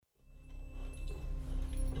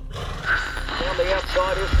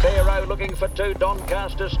inside is Pharaoh looking for two.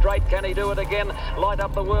 Doncaster straight. Can he do it again? Light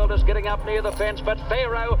Up the World is getting up near the fence, but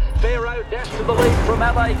Pharaoh dashed to the lead from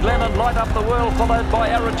Adelaide Glennon. Light Up the World followed by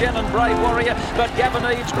Aragen and Brave Warrior, but Gavin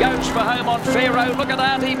Eads goes for home on Pharaoh. Look at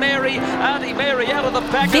Auntie Mary out of the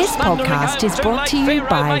pack. This podcast is brought to you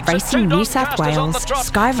by Racing New South Wales,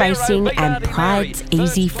 Sky Racing and Pride's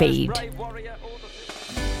Easy Feed.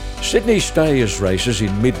 Sydney Stayers races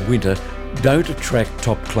in midwinter don't attract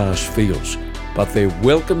top-class fields, but they're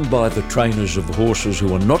welcomed by the trainers of horses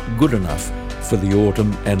who are not good enough for the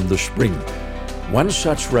autumn and the spring. One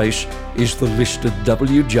such race is the listed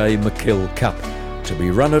W.J. McKell Cup, to be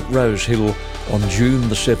run at Rosehill on June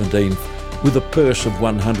the 17th with a purse of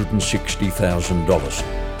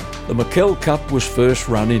 $160,000. The McKell Cup was first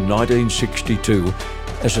run in 1962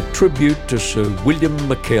 as a tribute to Sir William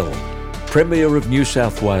McKell, Premier of New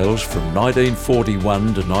South Wales from 1941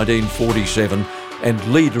 to 1947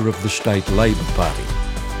 and leader of the State Labor Party.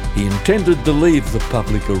 He intended to leave the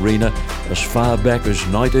public arena as far back as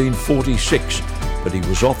 1946, but he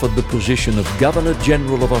was offered the position of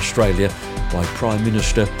Governor-General of Australia by Prime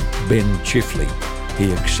Minister Ben Chifley.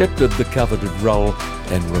 He accepted the coveted role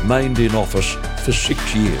and remained in office for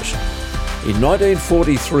 6 years. In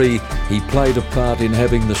 1943, he played a part in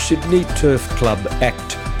having the Sydney Turf Club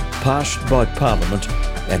Act passed by Parliament,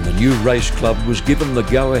 and the new race club was given the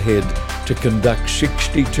go-ahead to conduct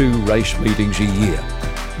 62 race meetings a year.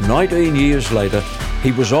 19 years later,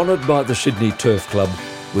 he was honoured by the Sydney Turf Club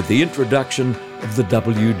with the introduction of the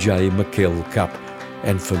W.J. McKell Cup,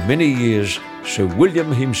 and for many years, Sir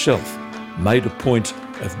William himself made a point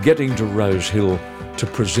of getting to Rosehill to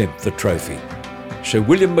present the trophy. Sir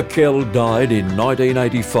William McKell died in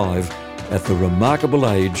 1985 at the remarkable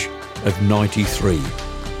age of 93.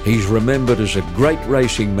 He's remembered as a great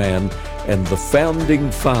racing man and the founding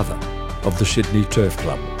father of the Sydney Turf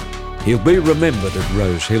Club. He'll be remembered at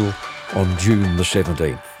Rosehill on June the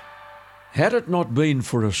 17th. Had it not been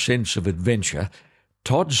for a sense of adventure,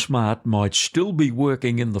 Todd Smart might still be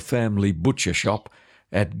working in the family butcher shop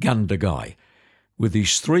at Gundagai. With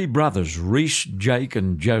his three brothers, Reese, Jake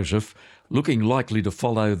and Joseph, looking likely to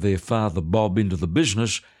follow their father Bob into the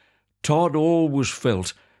business, Todd always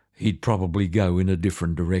felt he'd probably go in a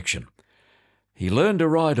different direction. He learned to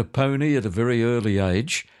ride a pony at a very early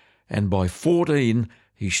age, and by 14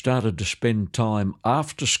 he started to spend time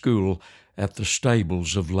after school at the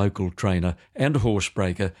stables of local trainer and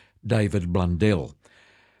horsebreaker David Blundell.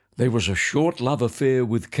 There was a short love affair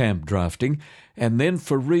with camp drafting, and then,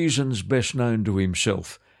 for reasons best known to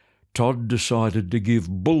himself, Todd decided to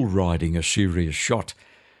give bull riding a serious shot.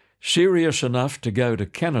 Serious enough to go to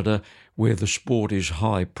Canada, where the sport is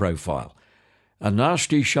high profile. A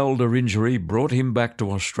nasty shoulder injury brought him back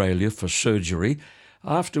to Australia for surgery,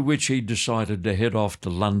 after which he decided to head off to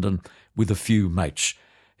London with a few mates.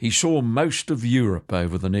 He saw most of Europe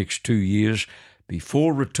over the next 2 years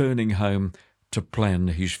before returning home to plan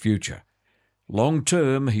his future. Long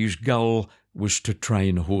term, his goal was to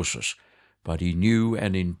train horses, but he knew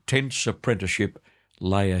an intense apprenticeship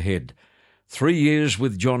lay ahead. 3 years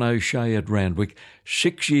with John O'Shea at Randwick,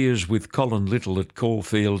 6 years with Colin Little at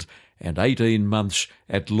Caulfield, and 18 months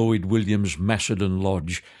at Lloyd Williams' Macedon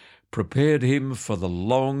Lodge prepared him for the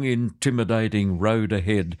long, intimidating road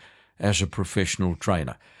ahead as a professional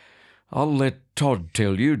trainer. I'll let Todd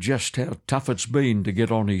tell you just how tough it's been to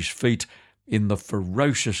get on his feet in the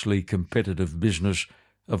ferociously competitive business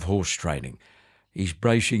of horse training. He's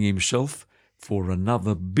bracing himself for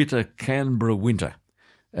another bitter Canberra winter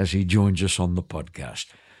as he joins us on the podcast.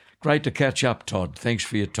 Great to catch up, Todd. Thanks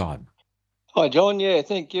for your time. Hi, John. Yeah,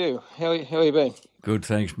 thank you. How you been? Good,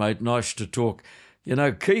 thanks, mate. Nice to talk. You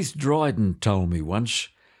know, Keith Dryden told me once,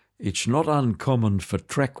 it's not uncommon for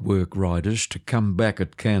trackwork riders to come back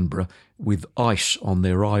at Canberra with ice on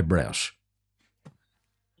their eyebrows.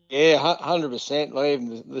 Yeah, 100%. Like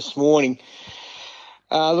even this morning.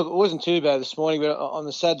 Look, it wasn't too bad this morning, but on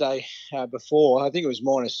the Saturday before, I think it was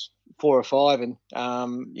 -4 or 5, and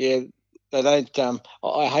yeah, they don't.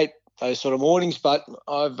 I hate those sort of mornings, but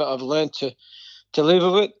I've learned to live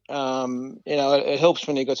with it. You know, it helps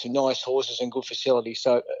when you've got some nice horses and good facilities,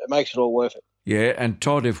 so it makes it all worth it. Yeah, and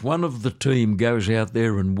Todd, if one of the team goes out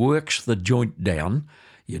there and works the joint down,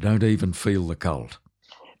 you don't even feel the cold.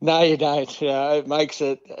 No, you don't. It makes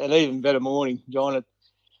it an even better morning, John.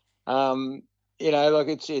 You know, like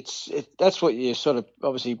it's that's what you sort of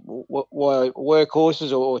obviously why work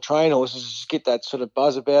horses or train horses is get that sort of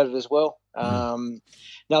buzz about it as well.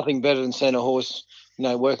 Nothing better than seeing a horse, you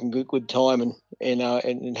know, working good time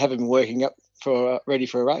and have him working up for ready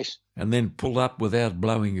for a race. And then pull up without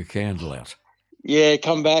blowing a candle out. Yeah,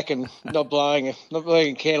 come back and not blowing a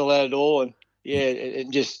candle out at all, and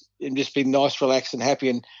and just be nice, relaxed, and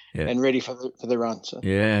happy, and ready for the run. So.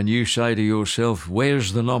 Yeah, and you say to yourself,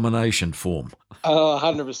 "Where's the nomination form?" Oh,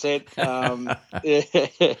 100%.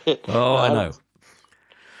 Oh, I know.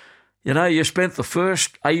 You know, you spent the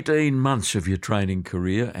first 18 months of your training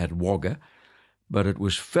career at Wagga, but it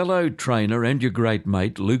was fellow trainer and your great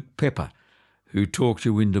mate, Luke Pepper, who talked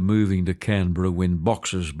you into moving to Canberra when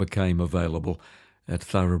boxes became available at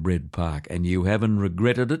Thoroughbred Park, and you haven't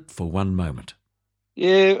regretted it for one moment.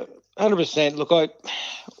 Yeah, 100%. Look, I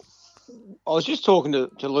was just talking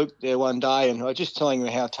to Luke there one day, and I was just telling him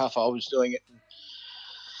how tough I was doing it.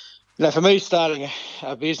 You know, for me, starting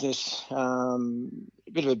a business, a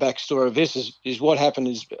bit of a backstory of this is what happened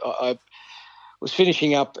is I was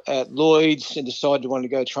finishing up at Lloyd's and decided to want to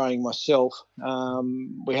go training myself.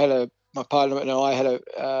 We had my partner and I had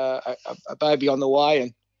a baby on the way,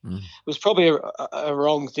 and it was probably a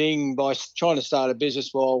wrong thing by trying to start a business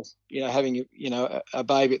while, having, a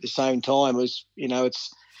baby at the same time was, if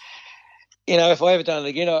I ever done it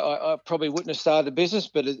again, I probably wouldn't have started a business,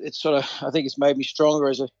 but it's sort of, I think it's made me stronger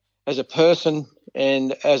as a person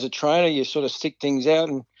and as a trainer. You sort of stick things out.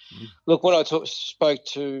 And look, when I spoke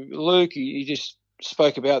to Luke, he just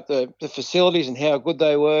spoke about the facilities and how good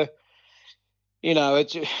they were. I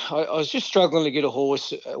was just struggling to get a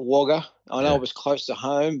horse at Wagga. I know it was close to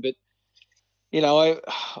home, but,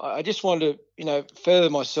 I just wanted to, further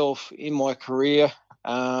myself in my career.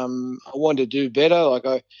 I wanted to do better.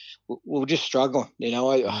 We were just struggling,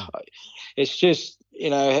 it's just,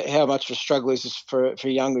 how much of a struggle is this for a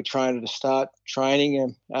younger trainer to start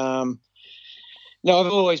training. And, I've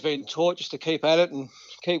always been taught just to keep at it and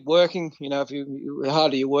keep working. If the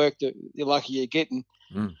harder you work, the luckier you get. And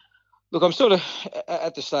look, I'm sort of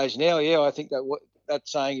at the stage now. Yeah, I think that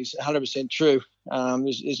saying is 100% true.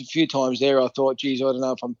 There's a few times there I thought, geez, I don't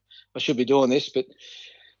know if I should be doing this, but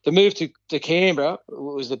the move to Canberra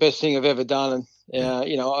was the best thing I've ever done.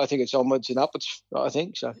 And, I think it's onwards and upwards, I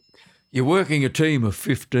think. So. You're working a team of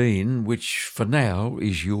 15, which for now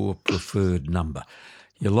is your preferred number.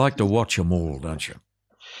 You like to watch them all, don't you?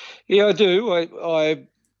 Yeah, I do.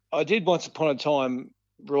 I did once upon a time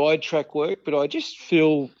ride track work, but I just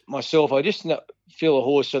feel myself, I just feel a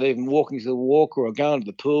horse that even walking to the walk or going to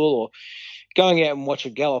the pool or going out and watch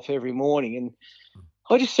a gallop every morning. And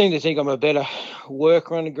I just seem to think I'm a better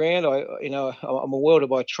worker on the ground. I'm a welder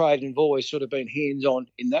by trade and have always sort of been hands-on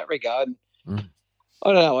in that regard. I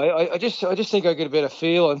don't know. I just think I get a better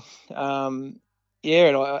feel, and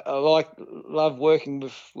and I love working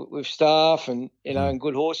with staff and and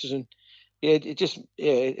good horses, and it just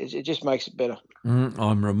makes it better.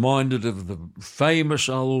 I'm reminded of the famous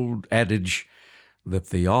old adage that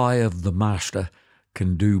the eye of the master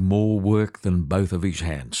can do more work than both of his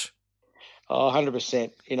hands. Oh,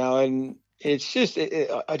 100%. And it's just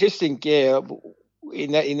I just think in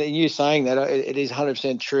you saying that it is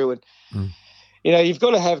 100% true, and you've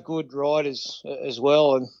got to have good riders as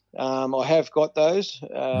well, and I have got those.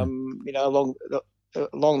 Along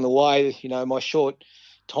the way, my short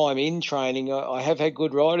time in training, I have had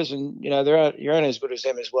good riders, and you're only as good as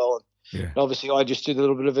them as well. And obviously, I just did a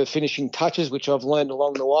little bit of the finishing touches, which I've learned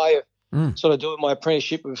along the way of sort of doing my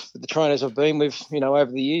apprenticeship with the trainers I've been with,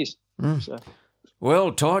 over the years. So.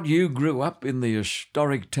 Well, Todd, you grew up in the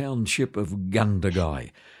historic township of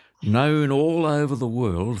Gundagai, known all over the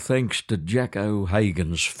world thanks to Jack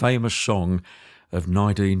O'Hagan's famous song of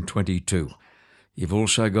 1922. You've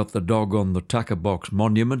also got the dog on the Tucker Box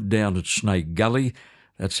Monument down at Snake Gully.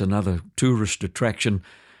 That's another tourist attraction,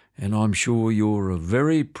 and I'm sure you're a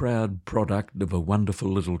very proud product of a wonderful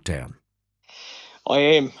little town. I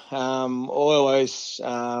am. I always,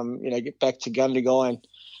 get back to Gundagai and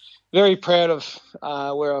very proud of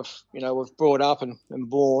where we've brought up and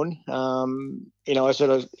born. I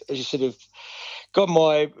sort of, as you said, have got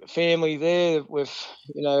my family there.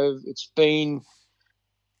 It's been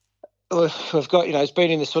in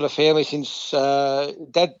this sort of family since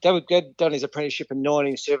Dad done his apprenticeship in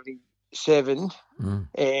 1977,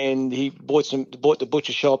 and he bought the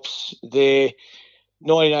butcher shops there.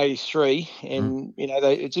 1983, and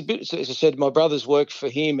it's a bit, as I said, my brothers worked for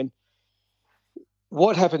him, and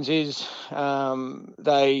what happens is all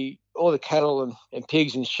the cattle and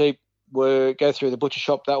pigs and sheep go through the butcher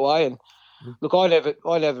shop that way. And look, I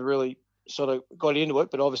never really sort of got into it,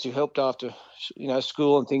 but obviously helped after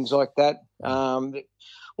school and things like that.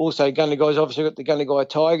 Also, Gundagai's obviously got the Gundagai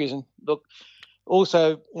Tigers, and look,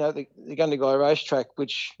 also the Gundagai racetrack,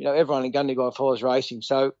 which everyone in Gundagai follows racing.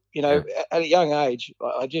 So at a young age,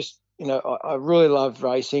 I just I really loved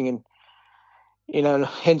racing, and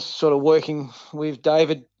hence sort of working with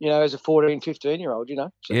David, as a 14, 15-year-old,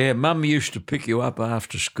 So. Yeah, Mum used to pick you up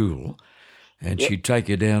after school and she'd take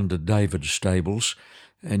you down to David's stables,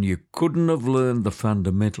 and you couldn't have learned the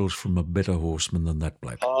fundamentals from a better horseman than that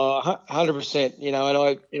bloke. 100%. And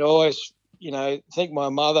I always, think my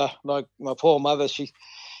mother, like my poor mother, she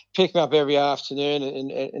picked me up every afternoon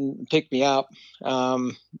and picked me up.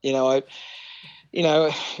 It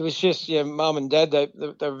was just, Mum and Dad,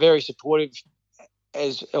 they're very supportive,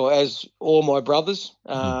 as all my brothers,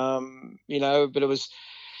 but it was,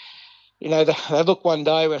 they looked one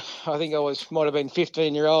day when I think might have been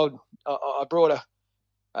 15-year-old. I brought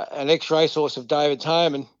an ex-racehorse of David's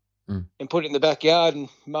home and put it in the backyard, and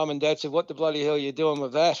Mum and Dad said, "What the bloody hell are you doing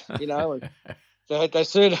with that?" And I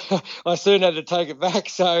soon had to take it back.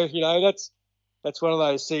 So that's one of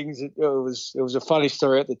those things. It was a funny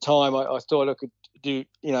story at the time. I thought I could do,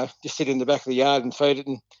 just sit in the back of the yard and feed it,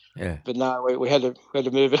 but no, we had to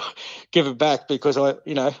move it, give it back, because I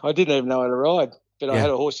didn't even know how to ride, but I had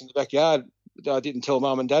a horse in the backyard that I didn't tell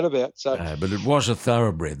Mum and Dad about. So, but it was a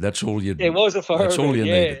thoroughbred. That's all you. It was a thoroughbred. That's all you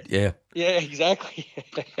needed. Yeah. Yeah, exactly.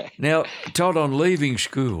 Now, Todd, on leaving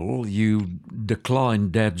school, you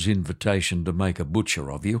declined Dad's invitation to make a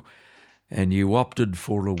butcher of you, and you opted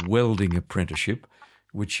for a welding apprenticeship,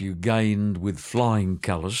 which you gained with flying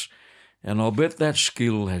colours. And I'll bet that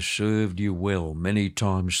skill has served you well many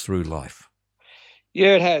times through life.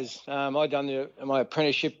 Yeah, it has. I done my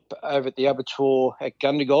apprenticeship over at the abattoir at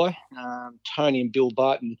Gundagai. Tony and Bill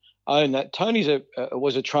Barton own that. Tony's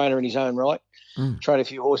was a trainer in his own right. Trained a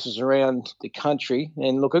few horses around the country.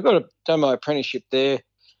 And look, I done my apprenticeship there,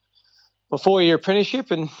 my 4-year apprenticeship,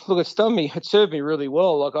 and look, it served me really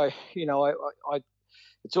well. Like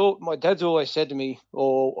it's all, my dad's always said to me,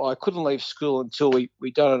 I couldn't leave school until we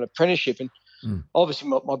done an apprenticeship. And obviously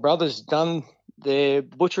my brother's done their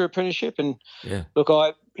butcher apprenticeship, and look,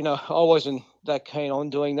 I wasn't that keen on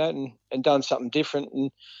doing that and done something different. And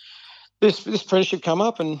this apprenticeship come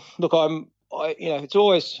up, and look, it's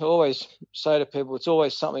always say to people, it's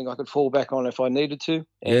always something I could fall back on if I needed to.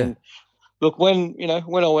 And look, when I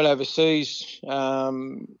went overseas, I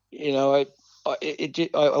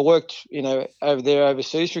worked, over there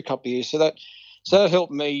overseas for a couple of years. So that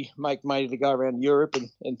helped me make money to go around Europe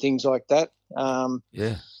and things like that.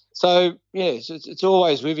 So it's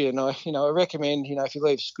always with you. And I recommend, if you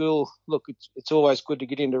leave school, look, it's always good to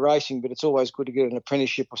get into racing, but it's always good to get an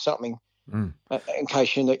apprenticeship or something in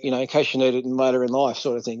case you need it later in life,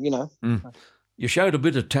 sort of thing. You showed a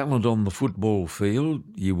bit of talent on the football field.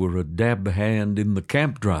 You were a dab hand in the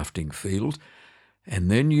camp drafting field.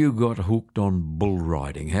 And then you got hooked on bull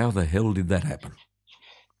riding. How the hell did that happen?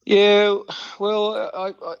 Yeah,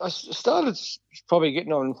 well, I started probably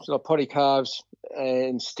getting on sort of potty calves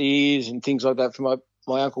and steers and things like that from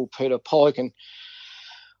my uncle Peter Pollock, and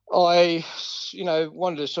I,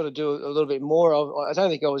 wanted to sort of do a little bit more. I don't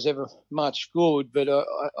think I was ever much good, but I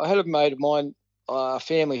had a mate of mine, a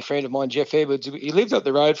family friend of mine, Jeff Edwards. He lived up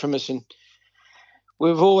the road from us, and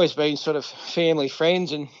we've always been sort of family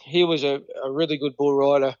friends, and he was a really good bull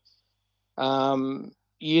rider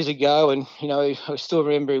years ago. And, I still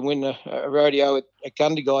remember him winning a rodeo at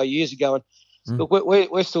Gundagai years ago. And look,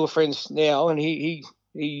 we're still friends now, and he's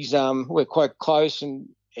we're quite close,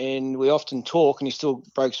 and we often talk, and he still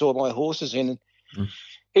breaks all my horses in. And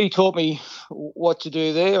he taught me what to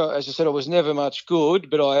do there. As I said, I was never much good,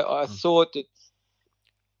 but I thought that,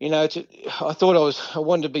 I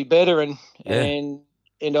wanted to be better, and I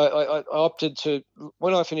opted to,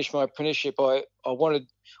 when I finished my apprenticeship, I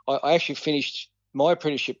actually finished my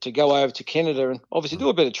apprenticeship to go over to Canada and obviously do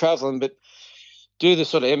a bit of travelling, but do the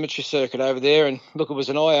sort of amateur circuit over there. And look, it was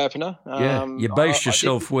an eye-opener. You based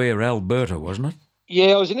yourself where, Alberta, wasn't it?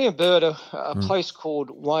 Yeah, I was in Alberta, a place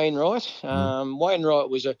called Wainwright. Wainwright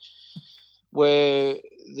was where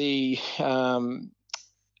the army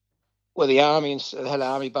had an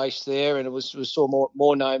army base there, and it was sort of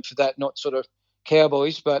more known for that, not sort of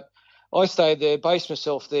cowboys. But I stayed there, based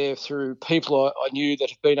myself there through people I knew that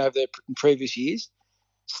had been over there in previous years.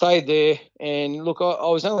 Stayed there, and look, I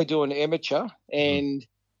was only doing amateur, and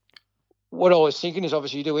what I was thinking is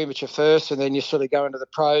obviously you do amateur first, and then you sort of go into the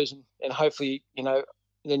pros, and hopefully,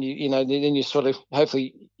 then you sort of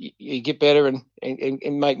hopefully you get better and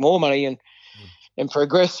make more money and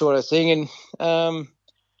progress, sort of thing. And and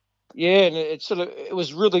it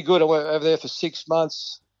was really good. I went over there for 6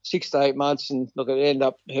 to 8 months, and look, it ended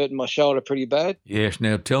up hurting my shoulder pretty bad. Yes.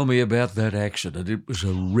 Now tell me about that accident. It was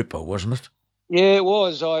a ripper, wasn't it? Yeah, it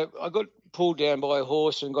was. I got pulled down by a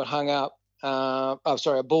horse and got hung up. A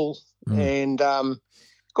bull, and got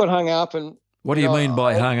hung up. And what do you mean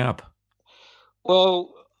by hung up?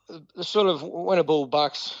 Well, sort of when a bull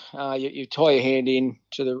bucks, you tie your hand in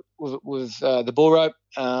to with the bull rope.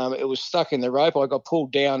 It was stuck in the rope. I got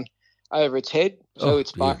pulled down over its head, so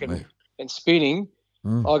it's bucking and spinning.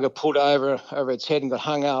 I got pulled over its head and got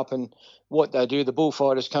hung up. And what they do, the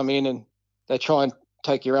bullfighters come in and they try and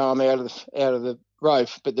take your arm out of the rope,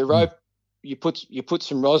 but the rope you put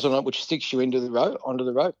some rosin on it, which sticks you onto the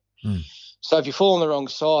rope. So if you fall on the wrong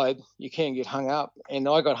side, you can get hung up. And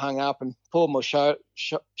I got hung up and pulled my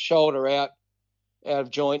shoulder out of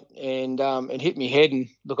joint and hit my head. And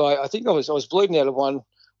look, I think I was bleeding out of one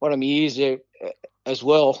of my ears there as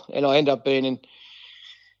well. And I ended up being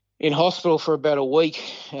in hospital for about a week.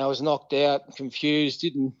 And I was knocked out, confused,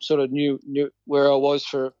 didn't sort of knew where I was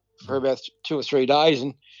for about 2 or 3 days.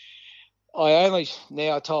 And I only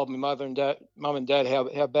now told my mum and dad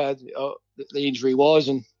how bad the injury was,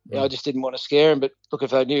 and I just didn't want to scare them. But look,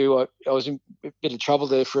 if they knew, I was in a bit of trouble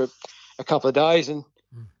there for a couple of days. And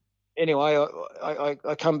anyway,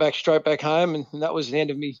 I come straight back home, and that was the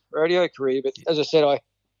end of my rodeo career. But as I said, I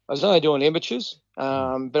was only doing amateurs, but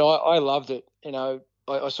I loved it.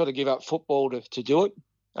 I sort of give up football to do it.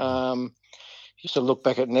 Just to look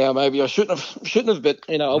back at it now, maybe I shouldn't have, but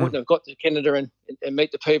I wouldn't have got to Canada and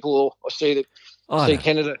meet the people or see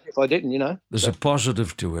Canada if I didn't. There's a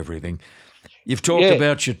positive to everything. You've talked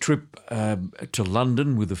about your trip to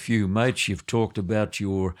London with a few mates. You've talked about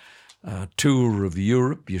your tour of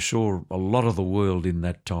Europe. You saw a lot of the world in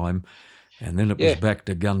that time, and then it was back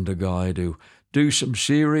to Gundagai to do some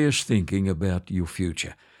serious thinking about your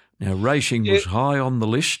future. Now, racing was high on the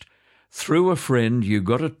list. Through a friend, you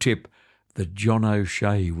got a tip that John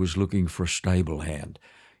O'Shea was looking for a stable hand.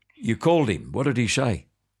 You called him. What did he say?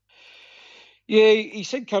 Yeah, he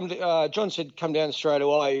said John said come down straight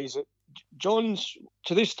away. John's,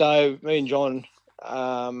 to this day, me and John,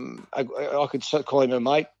 I could call him a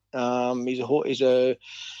mate.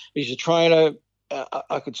 He's a trainer.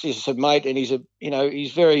 I could see as a mate, and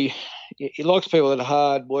he's very. He likes people that are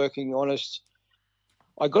hard working, honest.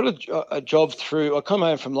 I got a job through. I come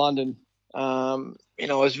home from London. I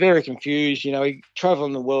was very confused. He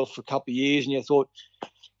travelling the world for a couple of years, and you thought,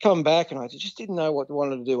 come back, and I just didn't know what I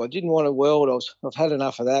wanted to do. I didn't want to weld. I've had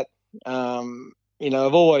enough of that.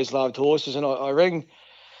 I've always loved horses, and I rang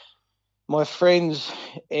my friends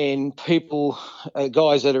and people,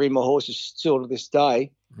 guys that are in my horses still to this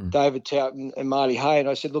day, David Towton and Marty Hay, and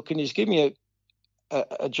I said, look, can you just give me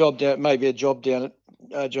a job down, maybe a job down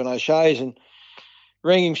at John O'Shea's? And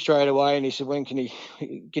rang him straight away, and he said, when can he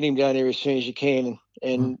get him down here as soon as you can?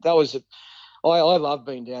 And that was I love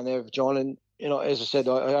being down there with John. And, as I said,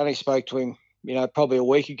 I only spoke to him, probably a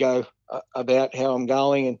week ago about how I'm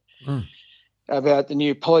going and about the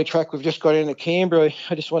new poly track we've just got into Canberra.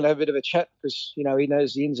 I just want to have a bit of a chat because, he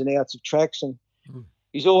knows the ins and outs of tracks, and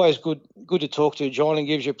he's always good to talk to, John, and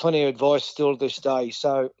gives you plenty of advice still to this day.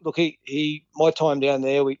 So, look, my time down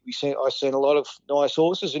there, I seen a lot of nice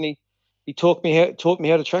horses, and he taught me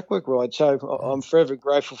how to trackwork ride. So I'm forever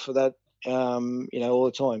grateful for that, all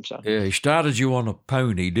the time. So yeah, he started you on a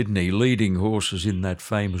pony, didn't he? Leading horses in that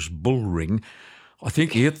famous bull ring. I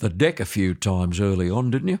think you hit the deck a few times early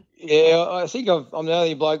on, didn't you? Yeah, I think I'm the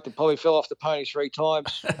only bloke that probably fell off the pony 3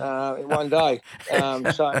 times in one day.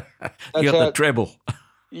 So you got the treble.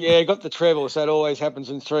 Yeah, I got the treble. So it always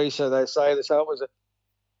happens in 3. So they say that. So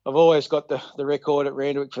I've always got the record at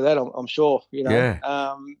Randwick for that. I'm sure.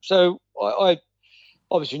 Yeah. So I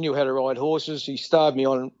obviously knew how to ride horses. He started me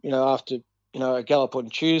on, after a gallop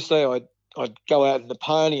on Tuesday. I'd go out in the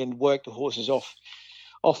pony and work the horses off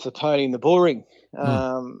the pony in the bull ring.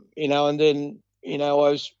 And then I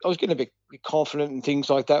was getting a bit confident and things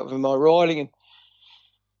like that with my riding,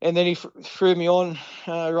 and then he threw me on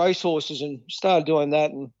race horses and started doing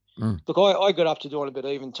that. And look, I got up to doing a bit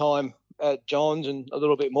of even time at John's and a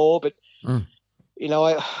little bit more, but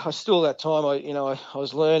I still that time I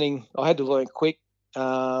was learning. I had to learn quick.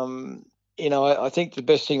 I think the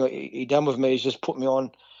best thing he done with me is just put me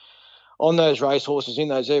on those race horses in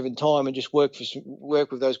those even time and just work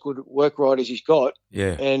with those good work riders he's got.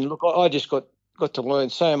 Yeah. And look, I just got to learn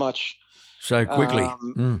so much so quickly.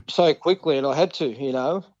 And I had to, and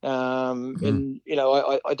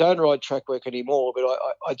I don't ride track work anymore, but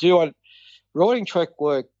I do. Riding track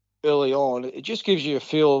work early on, it just gives you a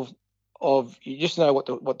feel of you just know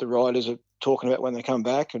what the riders are talking about when they come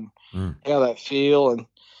back and how they feel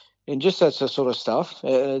and just that sort of stuff.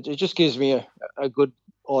 It just gives me a good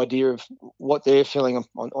idea of what they're feeling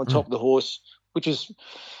on top of the horse, which is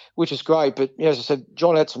great. But as I said,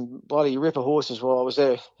 John had some bloody ripper horses while I was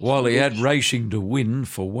there. While he had racing to win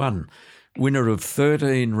for one. Winner of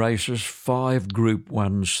 13 races, 5 Group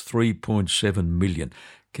 1s, 3.7 million.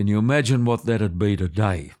 Can you imagine what that'd be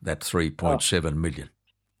today, that 3.7 million?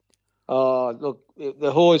 Oh, look,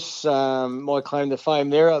 the horse, my claim to fame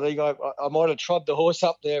there, I think I might have trod the horse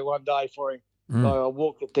up there one day for him. I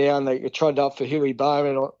walked it down, they trod up for Huey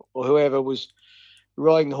Bowman or whoever was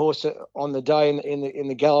riding the horse on the day in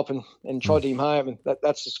the gallop and trod him home. And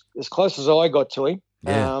that's as close as I got to him.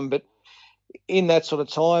 Yeah. But in that sort of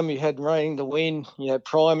time, you had Raining the Wind, you had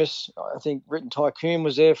Primus. I think Written Tycoon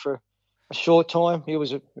was there for a short time. He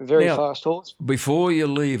was a very fast horse. Before you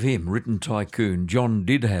leave him, Written Tycoon, John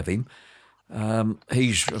did have him.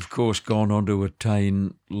 He's, of course, gone on to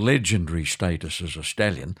attain legendary status as a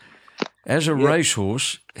stallion. As a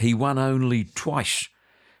racehorse, he won only twice,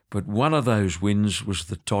 but one of those wins was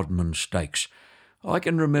the Todman Stakes. I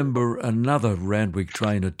can remember another Randwick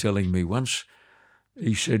trainer telling me once,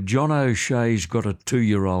 he said, John O'Shea's got a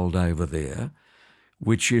 2-year-old over there,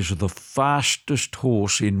 which is the fastest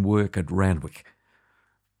horse in work at Randwick.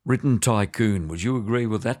 Written Tycoon, would you agree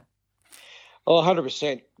with that? Oh,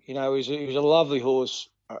 100%. You know, he was a lovely horse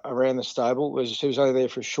around the stable. He was only there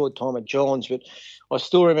for a short time at John's, but I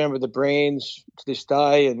still remember the brands to this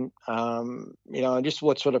day and, you know, and just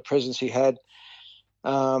what sort of presence he had.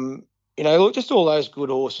 You know, just all those good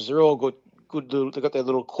horses. They're all good little, they've got their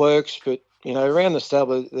little quirks, but, you know, around the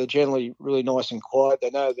stable, they're generally really nice and quiet. They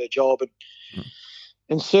know their job.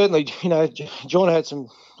 And certainly, you know, John had some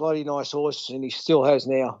bloody nice horses and he still has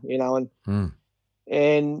now, you know,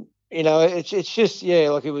 and you know, it's just,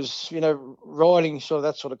 like it was, you know, riding sort of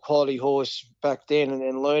that sort of quality horse back then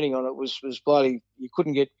and learning on it was bloody, you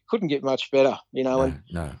couldn't get much better, you know.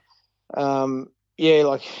 No.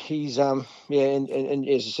 Like he's, and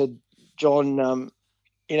as I said, John,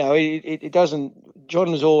 you know, it doesn't, John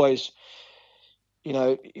was always, you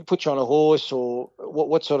know, he put you on a horse or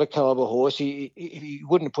what sort of caliber horse. He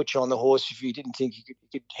wouldn't put you on the horse if you didn't think you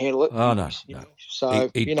could handle it. Oh, no. So,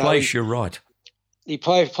 he'd place you right. He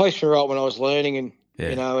placed me right when I was learning, and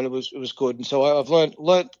you know, and it was good. And so I've learned.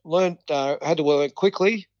 Had to learn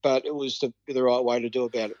quickly, but it was the right way to do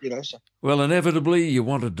about it. You know. So. Well, inevitably, you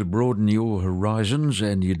wanted to broaden your horizons,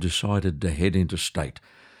 and you decided to head interstate.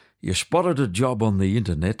 You spotted a job on the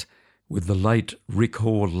internet with the late Rick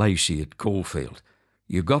Hoare Lacey at Caulfield.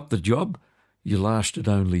 You got the job. You lasted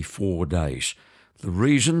only 4 days. The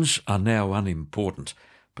reasons are now unimportant.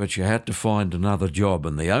 But you had to find another job,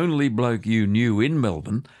 and the only bloke you knew in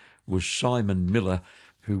Melbourne was Simon Miller,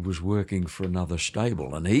 who was working for another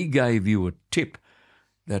stable, and he gave you a tip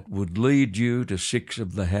that would lead you to 6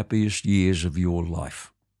 of the happiest years of your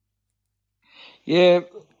life. Yeah,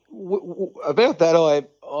 about that,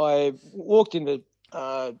 I walked into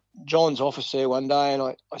John's office there one day, and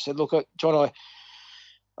I said, "Look, John,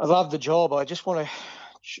 I love the job. I just want to,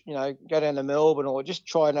 you know, go down to Melbourne or just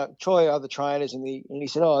try other trainers." And he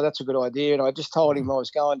said, "Oh, that's a good idea." And I just told him I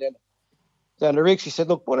was going down to Rick's. He said,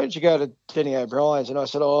 "Look, why don't you go to Denny O'Brien's?" And I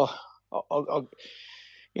said, "Oh, I'll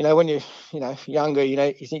you know, when you're, you know, younger, you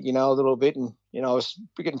know, you think you know a little bit." And, you know, I was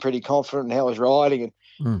getting pretty confident in how I was riding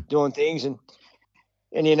and doing things. And,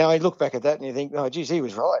 you know, I look back at that and you think, oh, geez, he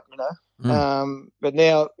was right, you know. But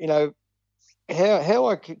now, you know, how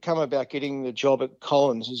I could come about getting the job at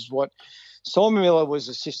Collins is what Simon Miller was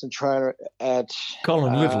assistant trainer at...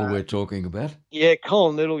 Colin Little we're talking about. Yeah,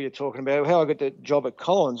 Colin Little you're talking about. How I got the job at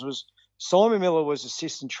Collins was Simon Miller was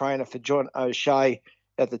assistant trainer for John O'Shea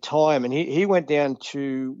at the time, and he went down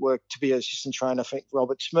to work to be an assistant trainer for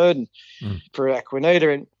Robert Smurden for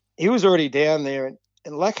Aquanita, and he was already down there, and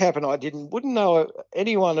luck happened I wouldn't know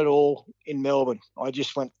anyone at all in Melbourne. I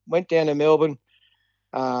just went down to Melbourne,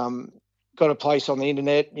 got a place on the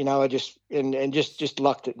internet, you know. I just just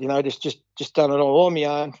lucked it, you know, just done it all on my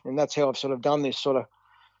own, and that's how I've sort of done this sort of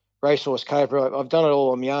racehorse caper. I've done it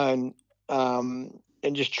all on my own,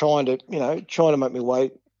 and just trying to make my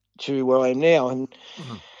way to where I am now. And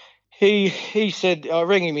he said, I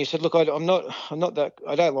rang him. He said, "Look, I'm not that.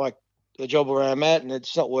 I don't like the job where I'm at, and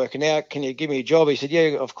it's not working out. Can you give me a job?" He said,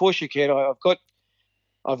 "Yeah, of course you can.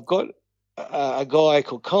 I've got a guy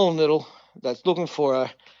called Colin Little that's looking for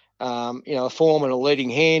a foreman, a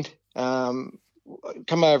leading hand. Come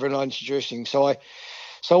over and I introduced him." So I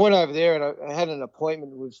went over there and I had an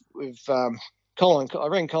appointment with Colin. I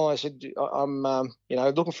rang Colin. I said, "I'm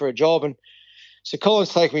looking for a job." And so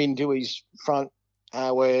Colin's taken me into his front,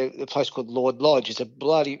 where the place called Lord Lodge. It's a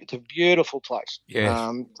beautiful place.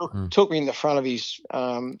 Yes. Took me in the front of his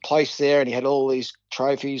place there, and he had all these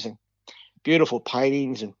trophies and beautiful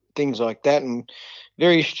paintings and things like that, and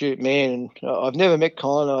very astute man. And I've never met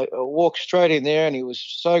Colin. I walked straight in there, and he was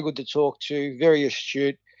so good to talk to, very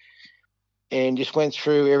astute, and just went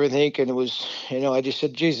through everything. And it was, I just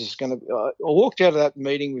said, Jesus, I walked out of that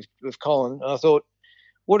meeting with Colin, and I thought,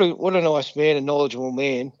 what a nice man, a knowledgeable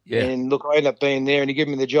man. Yeah. And look, I ended up being there, and he gave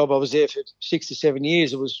me the job. I was there for 6 to 7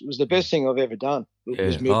 years. It was the best thing I've ever done. It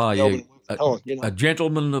was moved to Melbourne. A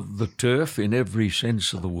gentleman of the turf in every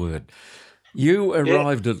sense of the word. You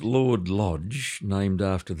arrived at Lord Lodge, named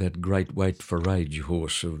after that great weight for age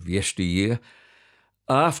horse of yesteryear,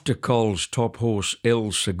 after Cole's top horse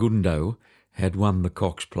El Segundo had won the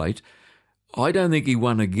Cox Plate. I don't think he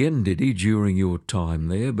won again, did he, during your time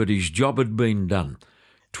there, but his job had been done.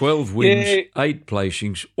 12 wins, 8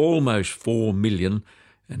 placings, almost 4 million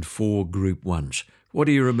and 4 Group 1s. What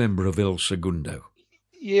do you remember of El Segundo?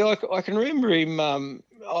 Yeah, I can remember him.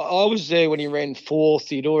 I was there when he ran fourth.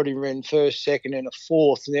 He'd already ran first, second and a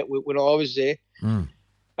fourth and that when I was there.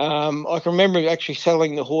 I can remember actually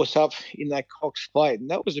selling the horse up in that Cox Plate,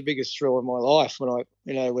 and that was the biggest thrill in my life when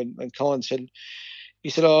when Colin said, he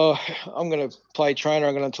said, "Oh, I'm going to play trainer.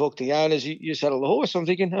 I'm going to talk to the owners. You saddle the horse." I'm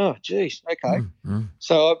thinking, "Oh, geez, okay."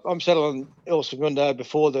 So I'm saddling El Segundo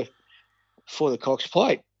before the Cox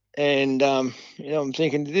Plate, and I'm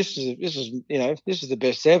thinking this is the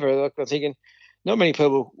best ever. Like, I'm thinking, not many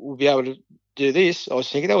people will be able to do this. I was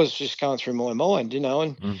thinking that was just going through my mind, and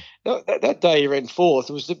that day he ran fourth.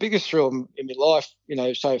 It was the biggest thrill in my life,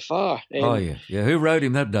 so far. And, Who rode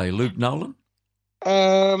him that day? Luke Nolan.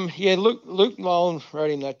 Luke Nolan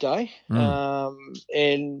rode him that day.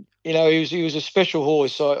 And he was a special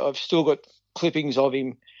horse. So I've still got clippings of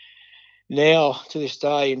him now to this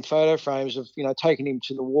day in photo frames of taking him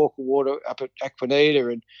to the Walker Water up at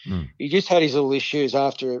Aquanita, and he just had his little issues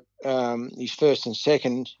after his first and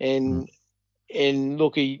second, and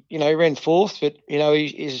look, he ran fourth, but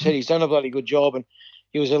he said he's done a bloody good job, and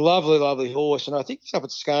he was a lovely horse, and I think he's up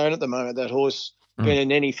at Scone at the moment. That horse been a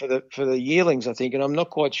nenny for the yearlings, I think, and I'm not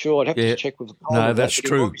quite sure. I'd have to check with Colin. No, that's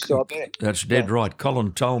true. That's dead right.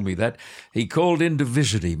 Colin told me that. He called in to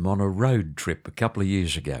visit him on a road trip a couple of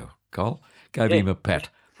years ago. Cole gave him a pat.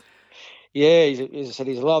 Yeah, as I said,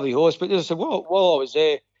 he's a lovely horse. But as I said, while I was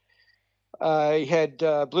there, he had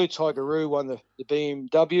Blue Tigeroo won the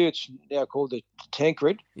BMW. It's now called the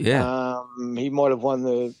Tancred. Yeah. He might have won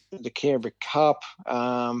the Canberra Cup.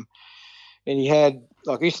 And he had,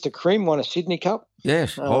 like, Easter Cream won a Sydney Cup.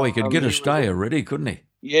 Yes. He could get a stay already, couldn't he?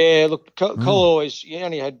 Yeah. Look, Cole always, he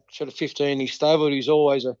only had sort of 15 in his stable. He's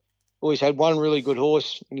always had one really good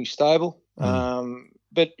horse in his stable.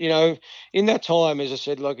 But in that time, as I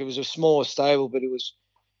said, like, it was a smaller stable, but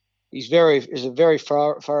he's very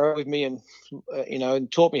far with me, and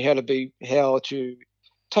and taught me how to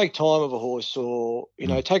take time of a horse, or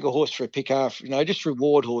take a horse for a pick half. Just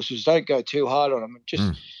reward horses. Don't go too hard on them.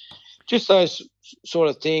 Just those sort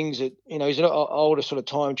of things that he's an older sort of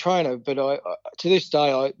time trainer, but I to this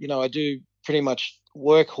day I do pretty much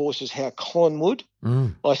work horses how Colin would.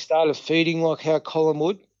 I started feeding like how Colin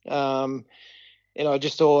would. And I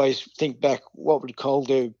just always think back, what would Cole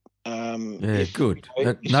do? Good.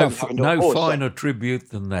 No finer tribute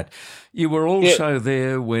than that. You were also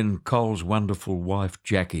there when Cole's wonderful wife,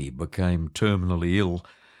 Jackie, became terminally ill,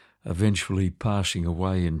 eventually passing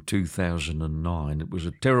away in 2009. It was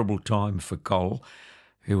a terrible time for Cole,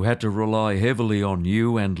 who had to rely heavily on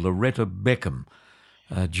you and Loretta Beckham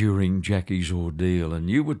during Jackie's ordeal. And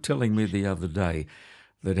you were telling me the other day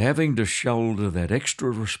that having to shoulder that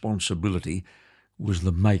extra responsibility was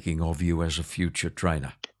the making of you as a future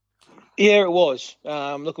trainer. Yeah, it was.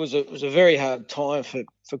 Look, it was a very hard time for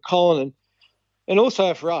Colin and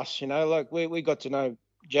also for us. Like we got to know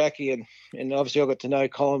Jackie, and obviously I got to know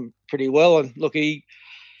Colin pretty well. And look, as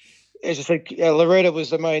I said, Loretta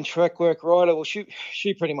was the main track work rider. Well, she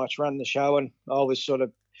pretty much ran the show, and I was sort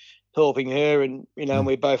of helping her, and and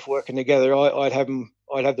we both working together. I'd have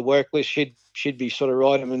the work list. She'd be sort of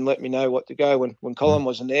riding and let me know what to go when Colin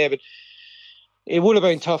wasn't there, but. It would have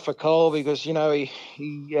been tough for Cole because he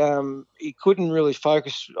couldn't really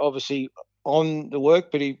focus obviously on the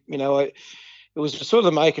work, but it was sort of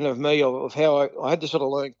the making of me of how I had to sort of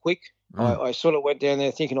learn quick. I sort of went down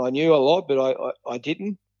there thinking I knew a lot, but I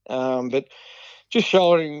didn't. But just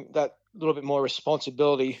shouldering that little bit more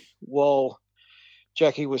responsibility while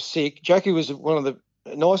Jackie was sick. Jackie was one of the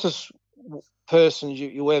nicest persons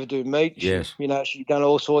you ever do meet. Yes. She'd done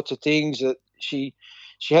all sorts of things that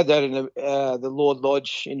she had that in the Lord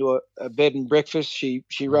Lodge into a bed and breakfast. She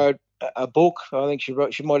wrote a book. I think she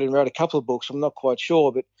might have wrote a couple of books. I'm not quite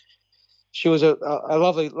sure, but she was a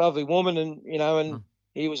lovely woman, and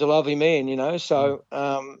he was a lovely man. So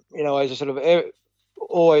I just sort of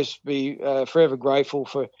always be forever grateful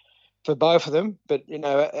for both of them. But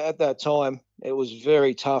at that time it was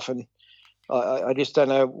very tough, and I just don't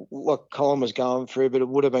know what Colin was going through, but it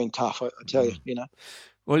would have been tough. I tell you.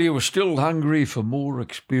 Well, you were still hungry for more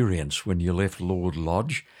experience when you left Lord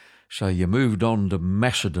Lodge, so you moved on to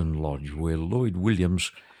Macedon Lodge, where Lloyd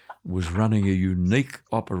Williams was running a unique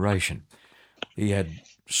operation. He had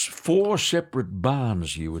 4 separate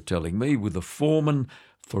barns, you were telling me, with a foreman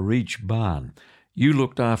for each barn. You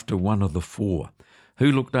looked after one of the 4.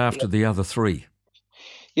 Who looked after the other 3?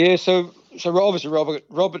 Yeah, so obviously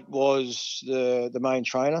Robert was the main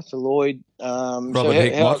trainer for Lloyd.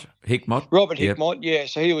 Robert Hickmott. Robert Hickmott, yeah.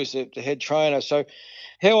 So he was the head trainer. So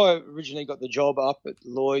how I originally got the job up at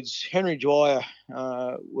Lloyd's, Henry Dwyer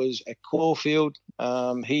was at Caulfield.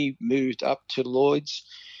 He moved up to Lloyd's,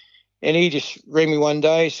 and he just rang me one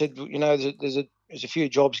day. Said, there's a few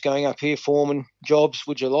jobs going up here, foreman jobs.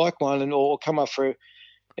 Would you like one? And or come up for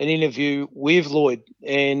an interview with Lloyd,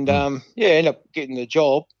 and ended up getting the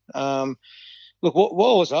job. Look,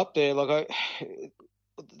 while I was up there,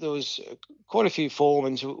 there was quite a few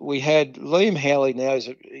foremen. We had Liam Howley now, is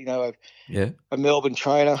a Melbourne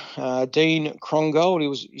trainer. Dean Krongold,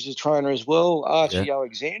 he's a trainer as well. Archie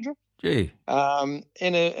Alexandra,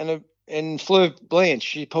 and Fleur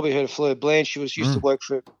Blanche. You probably heard of Fleur Blanche. She used to work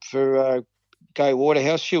for Gay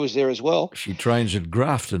Waterhouse. She was there as well. She trains at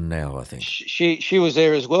Grafton now, I think. She was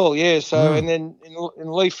there as well, yeah. So and then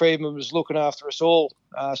and Lee Friedman was looking after us all,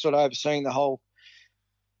 sort of overseeing the whole,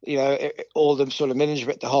 all the sort of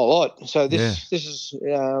management, the whole lot. So this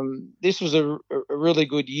was a really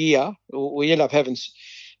good year. We ended up having,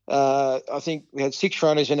 I think we had 6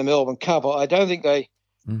 runners in the Melbourne Cup. I don't think they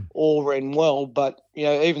all ran well, but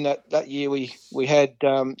even that year we had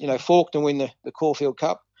Faulkner win the Caulfield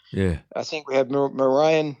Cup. Yeah, I think we had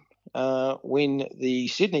Moraine win the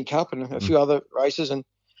Sydney Cup and a few other races, and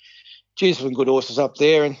geez, some good horses up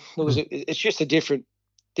there. And it's just a different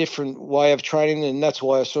way of training, and that's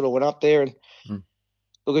why I sort of went up there. And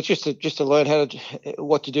look, it's just to learn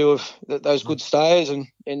what to do with those good stayers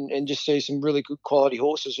and just see some really good quality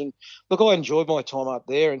horses. And look, I enjoyed my time up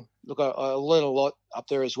there, and look, I learned a lot up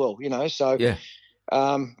there as well. So yeah.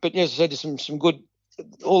 But as I said, there's some good.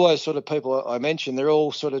 All those sort of people I mentioned, they're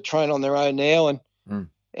all sort of trained on their own now,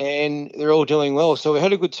 and they're all doing well. So we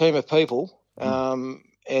had a good team of people, and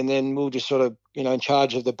then we were just sort of in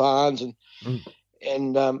charge of the barns, and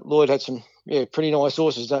Lloyd had some pretty nice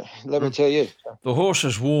horses. Let me tell you, the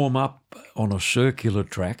horses warm up on a circular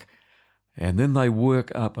track, and then they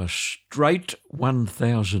work up a straight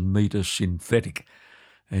 1,000 metre synthetic,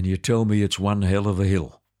 and you tell me it's one hell of a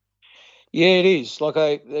hill. Yeah, it is.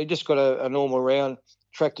 They just got a normal round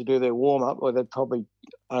track to do their warm up, or they'd probably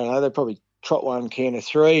trot one can of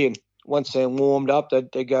 3, and once they're warmed up,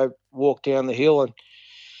 they'd go walk down the hill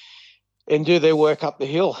and do their work up the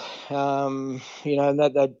hill. And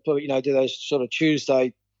they'd probably do those sort of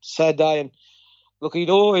Tuesday, Saturday, and look, he'd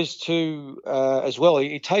always as well.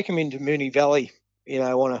 He'd take them into Moonee Valley,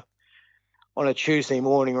 on a Tuesday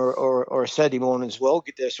morning or a Saturday morning as well.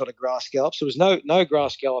 Get their sort of grass gallops. There was no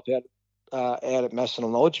grass gallop out at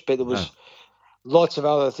Macedon Lodge, but there was lots of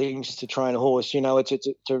other things to train a horse.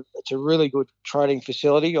 It's a really good training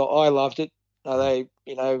facility. I loved it.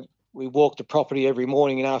 We walked the property every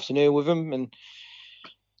morning and afternoon with them, and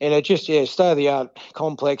it just state of the art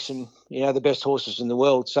complex, and the best horses in the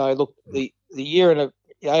world. So look, the year and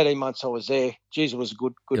 18 months I was there, geez, it was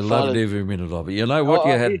good you fun. Loved every minute of it. You know what?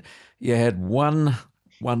 You had one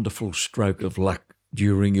wonderful stroke of luck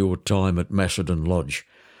during your time at Macedon Lodge.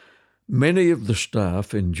 Many of the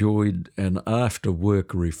staff enjoyed an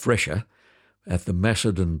after-work refresher at the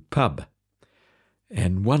Macedon pub.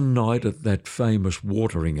 And one night at that famous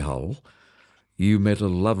watering hole, you met a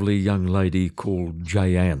lovely young lady called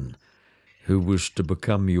Jayann, who was to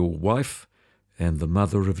become your wife and the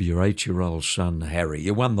mother of your 8-year-old son, Harry.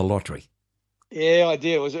 You won the lottery. Yeah, I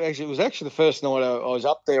did. It was actually the first night I was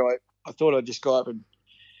up there. I thought I'd just go up, and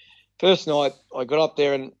first night I got up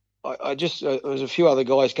there, and there was a few other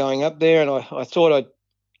guys going up there, and I thought I'd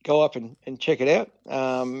go up and check it out.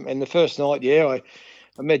 And the first night, I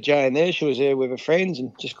met Jane there. She was there with her friends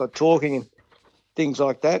and just got talking and things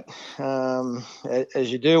like that,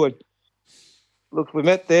 as you do. And look, we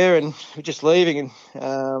met there and we're just leaving,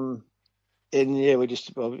 and we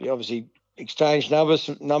just obviously exchanged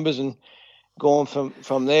numbers and gone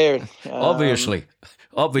from there. Obviously.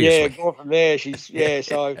 Yeah, gone from there.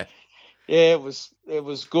 So. Yeah, it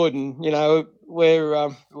was good, and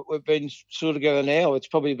we've been sort of together now. It's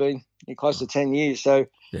probably been close to 10 years, so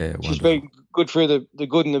she's been good through the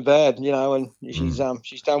good and the bad, and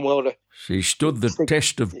she's done well to. She stood the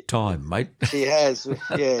test of time, mate. She has,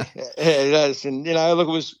 yeah, it has, and look,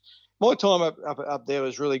 it was my time up there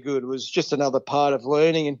was really good. It was just another part of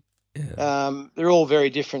learning, and they're all very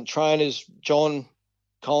different trainers, John,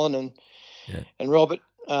 Colin, and Robert.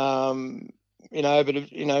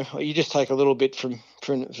 But you just take a little bit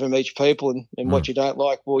from each people, and what you don't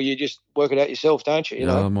like, well, you just work it out yourself, don't you?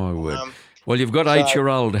 Oh, my word. Well, you've got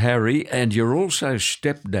 8-year-old Harry, and you're also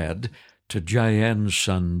stepdad to Jayann's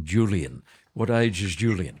son, Julian. What age is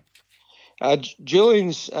Julian?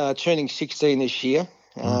 Julian's turning 16 this year.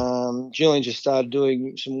 Julian just started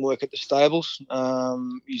doing some work at the stables.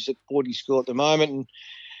 He's at boarding school at the moment, and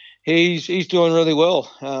he's doing really well.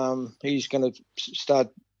 He's going to start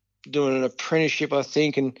doing an apprenticeship, I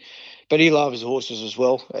think, but he loves horses as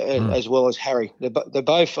well as Harry. They're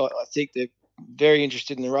both, I think, they're very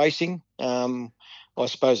interested in the racing. I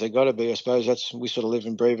suppose they've got to be. I suppose we sort of live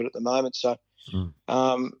and breathe it at the moment. So,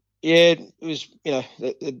 it was,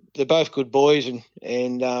 they're both good boys,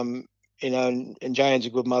 and Jayann's a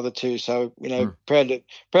good mother too. So, proud to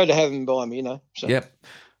have him by me, So. Yep.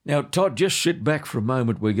 Now, Todd, just sit back for a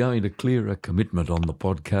moment. We're going to clear a commitment on the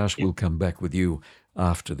podcast. We'll come back with you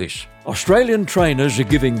after this. Australian trainers are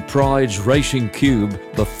giving Pride's Racing Cube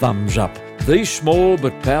the thumbs up. These small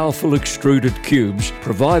but powerful extruded cubes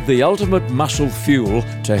provide the ultimate muscle fuel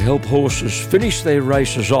to help horses finish their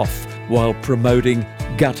races off while promoting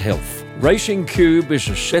gut health. Racing Cube is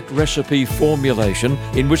a set recipe formulation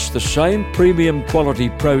in which the same premium quality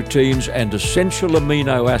proteins and essential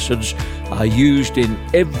amino acids are used in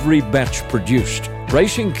every batch produced.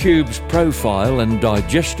 Racing Cube's profile and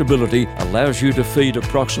digestibility allows you to feed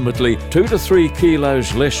approximately 2 to 3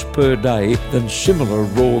 kilos less per day than similar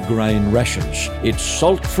raw grain rations. It's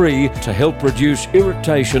salt-free to help reduce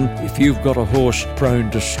irritation if you've got a horse prone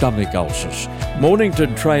to stomach ulcers.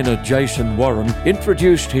 Mornington trainer Jason Warren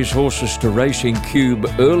introduced his horses to Racing Cube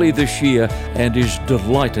early this year and is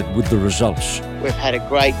delighted with the results. We've had a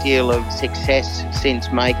great deal of success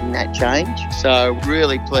since making that change. So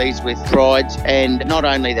really pleased with Pride's, and not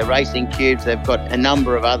only the Racing Cubes, they've got a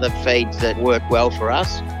number of other feeds that work well for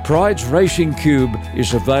us. Pride's Racing Cube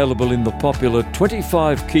is available in the popular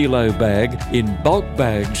 25 kilo bag, in bulk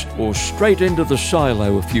bags, or straight into the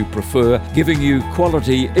silo if you prefer, giving you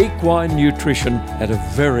quality equine nutrition at a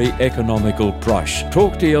very economical price.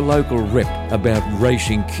 Talk to your local rep about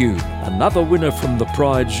Racing Cube, another winner from the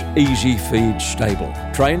Pride's Easy Feed stable.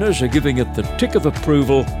 Trainers are giving it the tick of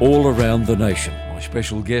approval all around the nation. My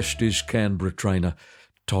special guest is Canberra trainer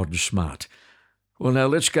Todd Smart. Well, now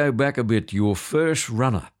let's go back a bit. Your first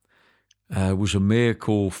runner was a mare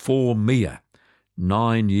called For Mia.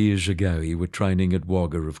 9 years ago, you were training at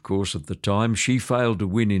Wagga, of course, at the time. She failed to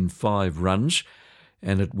win in 5 runs,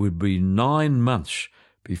 and it would be 9 months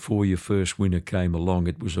before your first winner came along.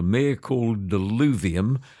 It was a mare called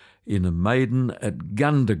Diluvium in a maiden at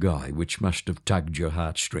Gundagai, which must have tugged your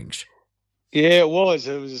heartstrings. Yeah, it was.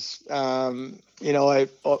 It was,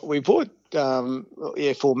 we bought,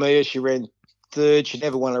 For Mia. She ran third. She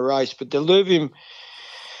never won a race. But Diluvium,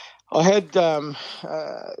 I had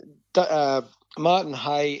Martin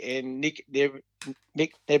Hay and Nick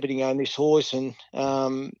Nebbing on this horse, and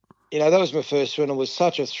that was my first winner. It was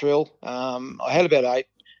such a thrill. I had about eight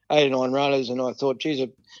or nine runners, and I thought, geez,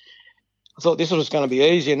 I thought this was going to be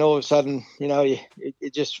easy, and all of a sudden,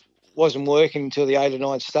 it just wasn't working until the 8 or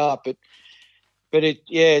 9 start. But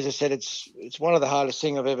as I said, it's one of the hardest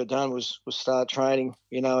things I've ever done was start training,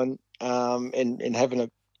 and having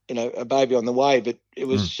a baby on the way. But it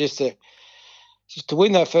was just to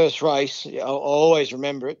win that first race. I'll always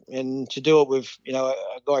remember it, and to do it with a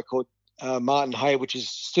guy called Martin Hay, which is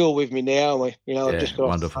still with me now. And I just got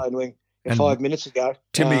wonderful. off the phone 5 minutes ago.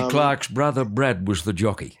 Timmy Clark's brother Brad was the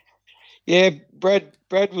jockey. Yeah, Brad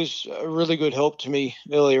was a really good help to me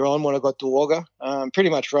earlier on when I got to Wagga.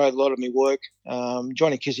 Pretty much rode a lot of my work.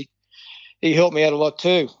 Johnny Kissick, he helped me out a lot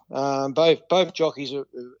too. Both jockeys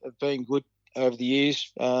have been good over the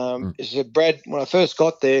years. As I said, Brad, when I first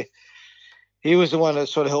got there, he was the one that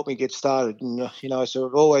sort of helped me get started. And, so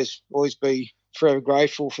I've always be forever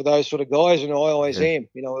grateful for those sort of guys, and I always am.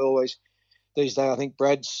 These days I think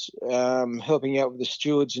Brad's helping out with the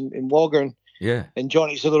stewards in Wagga, and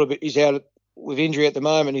Johnny's he's out with injury at the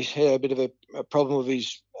moment. He's had a bit of a problem with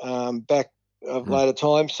his back of later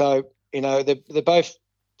time. So, they're both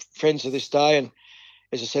friends to this day. And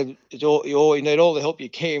as I said, you need all the help you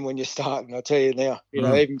can when you're starting. I tell you now,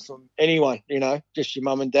 even from anyone, just your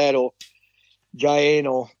mum and dad or Jayann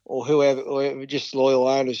or whoever, just loyal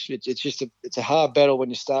owners. It's a hard battle when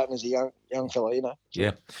you're starting as a young fella,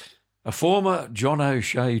 Yeah. A former John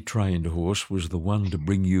O'Shea trained horse was the one to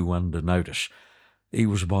bring you under notice. He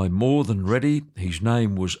was by more than ready. His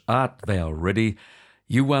name was Art Thou Ready.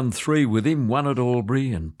 You won 3 with him, 1 at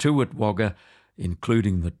Albury and 2 at Wagga,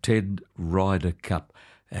 including the Ted Ryder Cup.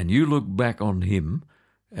 And you look back on him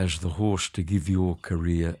as the horse to give your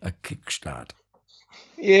career a kickstart.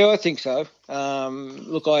 Yeah, I think so.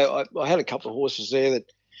 Look, I had a couple of horses there that,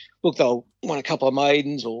 look, they'll won a couple of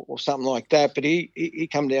maidens or something like that. But he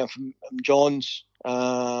come down from John's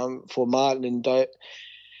for Martin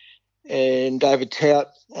and David Tout.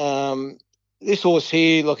 This horse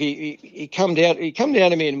here, look, he come down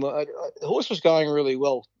to me, and the horse was going really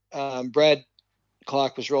well. Brad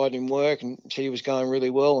Clark was riding in work, and he was going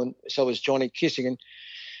really well, and so was Johnny Kissing. And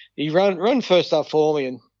he run first up for me,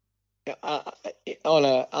 and on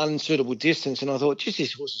an unsuitable distance, and I thought, geez,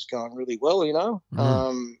 this horse is going really well, you know.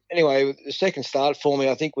 Anyway, the second start for me,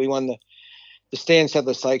 I think we won the Stan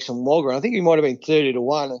Sadler Stakes on Wagga. I think he might have been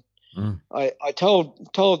 30-1. And I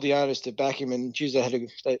told the owners to back him, and geez,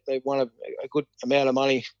 they won a good amount of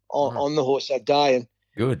money on the horse that day. And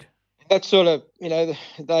good. That sort of, you know,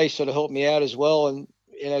 they sort of helped me out as well. And,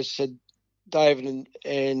 you know, said David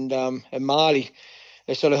and Marty,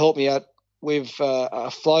 they sort of helped me out with a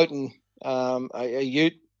floating a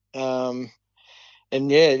ute, and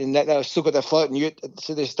I still got that floating ute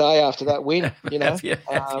to this day after that win. You know,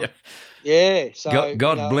 yeah. So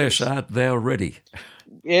God bless, art thou ready?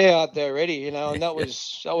 Yeah, art thou ready? You know, and that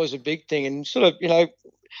was a big thing. And sort of, you know,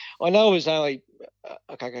 I know it was only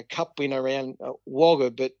like a cup win around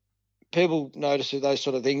Wagga, but people notice those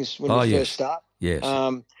sort of things when you first start. Yes.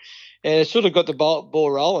 And it sort of got the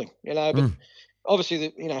ball rolling. You know, but. Obviously,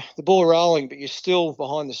 the ball rolling, but you're still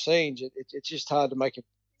behind the scenes. It's just hard to make a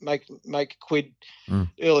quid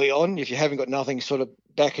early on if you haven't got nothing sort of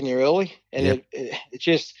backing you early. And it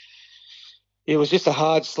was just a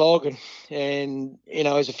hard slog. And you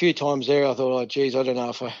know, there's a few times there I thought, oh, geez, I don't know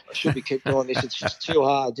if I should be keep doing this. It's just too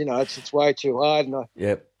hard. You know, it's way too hard. And I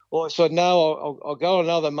said, no, I'll go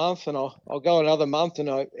another month, and I'll go another month, and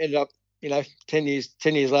I ended up, you know, 10 years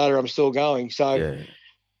later, I'm still going. So. Yeah.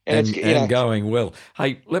 And going well.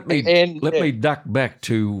 Hey, let me duck back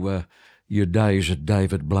to your days at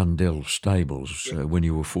David Blundell's stables when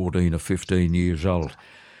you were 14 or 15 years old.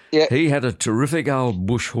 Yeah. He had a terrific old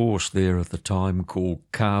bush horse there at the time called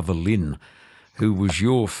Carver Lynn, who was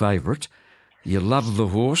your favourite. You loved the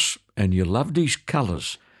horse and you loved his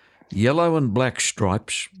colours. Yellow and black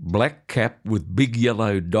stripes, black cap with big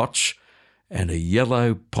yellow dots, and a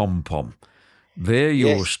yellow pom-pom. They're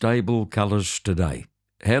your stable colours today.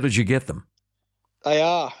 How did you get them? They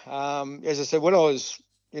are. As I said, when I was,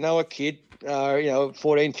 a kid, 14,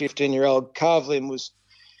 15-year-old, Carvelin was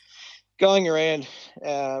going around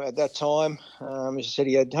at that time. As I said,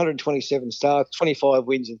 he had 127 starts, 25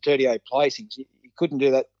 wins and 38 placings. He couldn't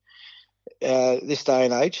do that this day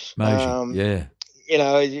and age. Amazing,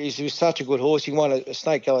 He was such a good horse. He won a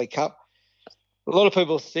Snake Gully Cup. A lot of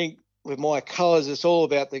people think with my colours, it's all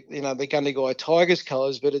about the Gundagai Tigers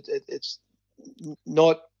colours, but it's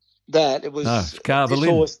not that. It was Carver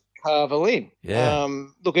Lynn. Horse Carver Lynn. Yeah.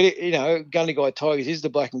 Look at it. Gundagai Tigers is the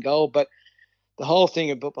black and gold, but the whole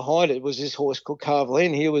thing behind it was this horse called Carver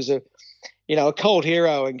Lynn. He was a cold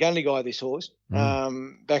hero in Gundagai. This horse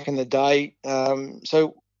back in the day.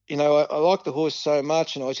 So I liked the horse so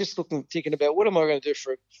much, and I was just thinking about what am I going to do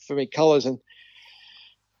for my colours. And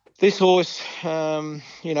this horse, was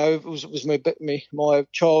my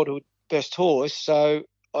childhood best horse. So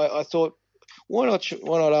I thought, why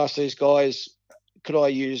not ask these guys, could I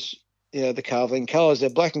use the Carveling colours? They're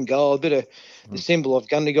black and gold, a bit of the symbol of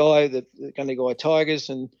Gundagai, the Gundagai Tigers,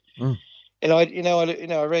 and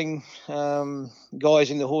I rang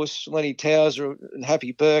guys in the horse, Lenny Towers and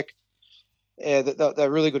Happy Burke.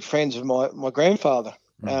 They're really good friends of my grandfather.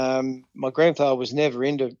 My grandfather was never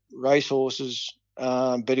into racehorses,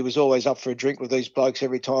 but he was always up for a drink with these blokes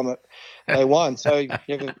every time that they won. So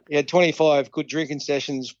he had 25 good drinking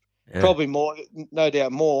sessions. Yeah. Probably more, no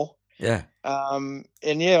doubt more. Yeah. I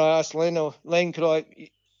asked Len, could I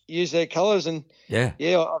use their colours? And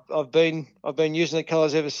I've been using their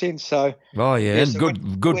colours ever since. So. Oh yeah, and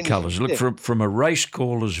good colours. Look, from a race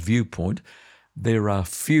caller's viewpoint, there are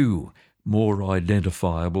few more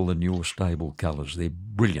identifiable than your stable colours. They're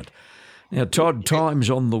brilliant. Now, Todd, time's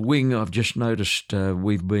on the wing. I've just noticed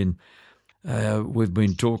we've been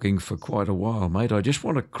talking for quite a while, mate. I just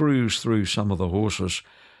want to cruise through some of the horses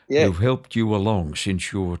who've helped you along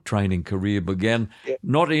since your training career began,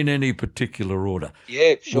 not in any particular order.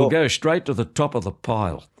 Yeah, sure. We'll go straight to the top of the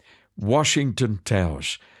pile. Washington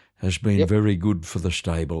Towers has been very good for the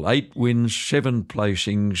stable. 8 wins, 7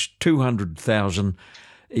 placings, 200,000.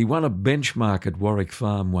 He won a benchmark at Warwick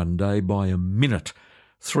Farm one day by a minute,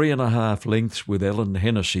 3.5 lengths with Ellen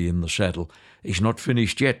Hennessy in the saddle. He's not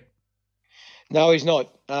finished yet. No, he's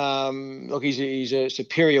not. Look, he's a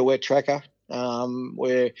superior wet tracker.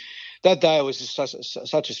 Where that day was just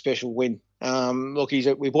such a special win.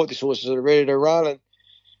 We bought this horse that are ready to run,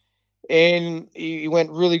 And he went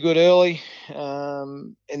really good early.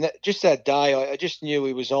 And that day, I just knew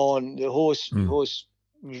he was on. The horse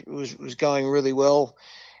was going really well.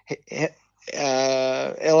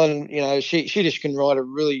 Ellen, she just can ride a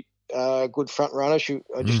really good front runner.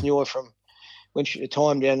 I just knew her from when the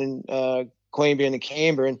time down in Queanbeyan and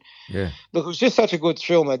Canberra. And look, it was just such a good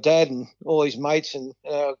thrill. My dad and all his mates and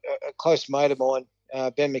a close mate of mine,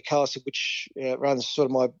 Ben McAllister, which runs sort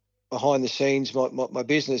of my behind the scenes, my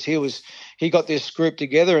business. He got this group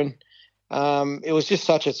together, and it was just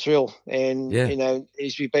such a thrill. And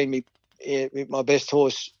he's been my best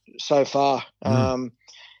horse so far.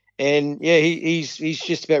 And he's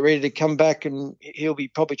just about ready to come back, and he'll be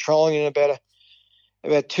probably trialling in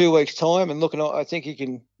about 2 weeks' time. And looking, I think he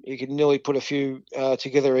can nearly put a few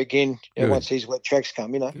together again once these wet tracks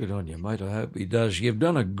come. Good on you, mate. I hope he does. You've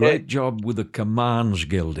done a great job with a commands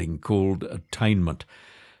gelding called Attainment.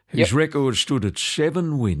 His record stood at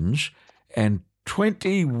 7 wins and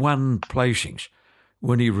 21 placings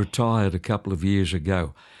when he retired a couple of years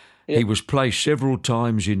ago. Yep. He was placed several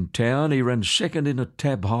times in town. He ran second in a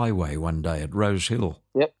tab highway one day at Rose Hill.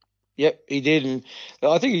 Yep, he did. And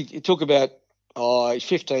I think he took about his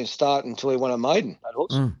 15th start until he won a maiden, that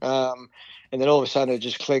horse. And then all of a sudden it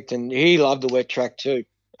just clicked, and he loved the wet track too.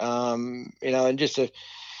 And just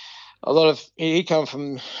a lot of he come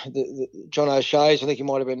from the John O'Shea's. I think he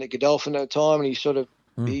might have been at Godolphin at the time, and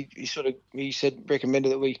he said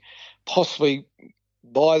recommended that we possibly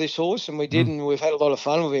buy this horse, and we did, and we've had a lot of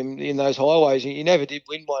fun with him in those highways. He never did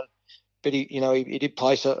win one, but he did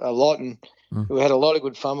place a lot, and we had a lot of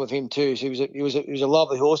good fun with him too. So he was a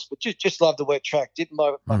lovely horse, but just loved the wet track. Didn't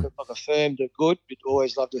like a firm to good, but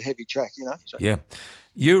always loved a heavy track. So. Yeah.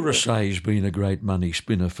 Urasay's been a great money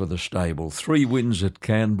spinner for the stable. 3 wins at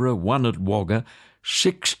Canberra, 1 at Wagga,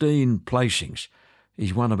 16 placings.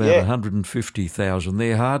 He's won about 150,000.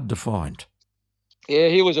 They're hard to find. Yeah,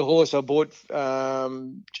 he was a horse I bought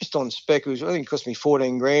just on spec. I think it cost me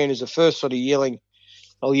 14 grand. It was the first sort of yearlings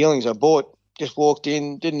I bought. Just walked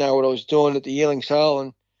in, didn't know what I was doing at the yearling sale,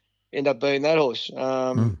 and ended up being that horse.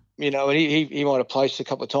 And he might have placed a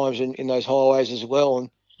couple of times in those highways as well. And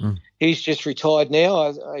he's just retired now.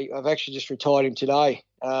 I've actually just retired him today.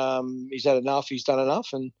 He's had enough. He's done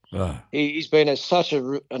enough, and he's been such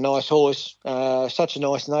a nice horse, such a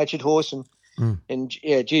nice natured horse, and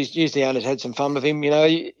geez, the owner's had some fun with him.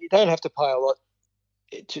 You don't have to pay a lot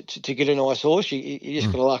to get a nice horse. You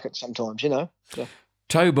just got to luck it sometimes. So.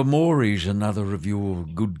 Tobermory's another of your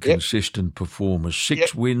good, consistent performers.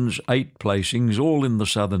 6 wins, 8 placings, all in the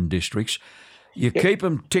southern districts. You keep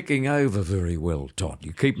them ticking over very well, Todd.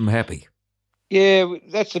 You keep them happy. Yeah,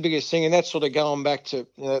 that's the biggest thing, and that's sort of going back to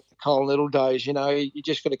the Colin Little days. You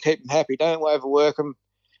just got to keep them happy. Don't overwork them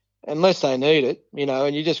unless they need it,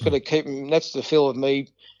 and you just got to keep them. That's the feel of me,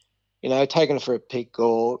 taking it for a pick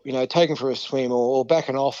or, taking for a swim or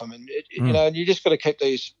backing off them. And, and you just got to keep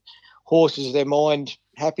these horses, their mind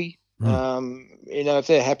happy. If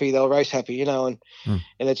they're happy, they'll race happy, and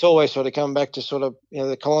it's always sort of come back to sort of,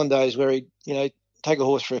 the Colin days where he, take a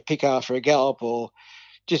horse for a pick after a gallop or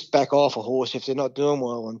just back off a horse if they're not doing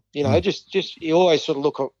well. And, just you always sort of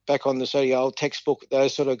look back on the sort of old textbook,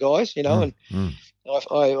 those sort of guys, and I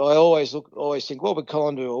always think, what would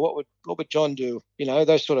Colin do, or what would John do?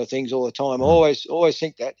 Those sort of things all the time. I always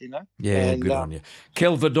think that, Yeah, and, good on you.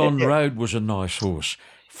 Kelvedon Road was a nice horse.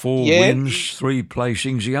 4 wins, 3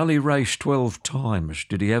 placings. He only raced 12 times.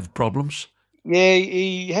 Did he have problems? Yeah,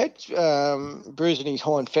 he had bruising his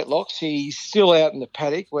hind fetlocks. He's still out in the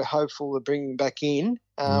paddock. We're hopeful to bring him back in.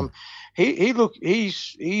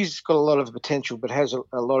 He's got a lot of potential, but has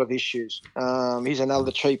a lot of issues. He's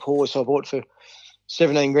another cheap horse I bought for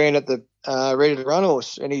 17 grand at the Ready to Run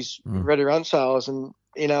horse, and he's Ready to Run sales, and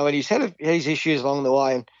and he's had his issues along the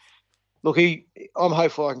way. And look, I'm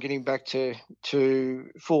hopeful I can get him back to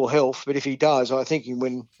full health. But if he does, I think he can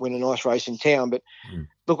win a nice race in town. But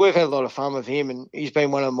look, we've had a lot of fun with him, and he's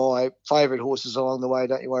been one of my favourite horses along the way.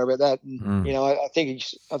 Don't you worry about that. And, I think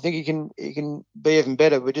he can be even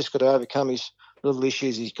better. We've just got to overcome his little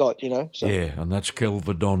issues he's got. So. Yeah, and that's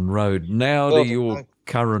Kelvedon Road. Now to your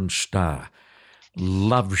current star,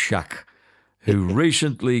 Love Shuck, who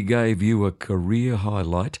recently gave you a career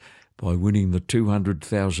highlight by winning the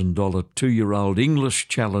 $200,000 2-year-old English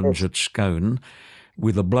Challenge at Scone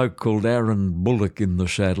with a bloke called Aaron Bullock in the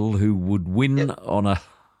saddle, who would win on a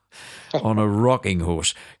rocking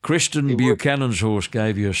horse. Kristen Buchanan's horse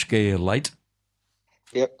gave you a scare late.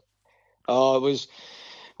 Yep. I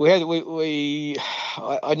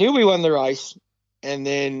knew we won the race, and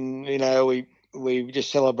then we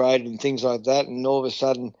just celebrated and things like that, and all of a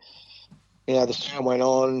sudden the sound went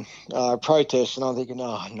on, protest, and I'm thinking,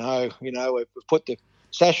 oh no, we've put the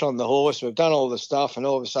sash on the horse, we've done all the stuff, and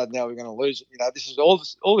all of a sudden now we're going to lose it. This is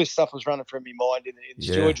all this stuff was running through my mind in the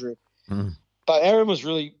steward room. Mm. But Aaron was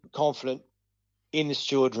really confident in the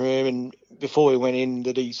steward room, and before we went in,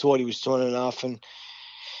 that he thought he was doing enough, and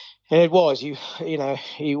it was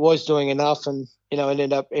he was doing enough, and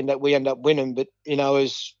and we ended up winning. But it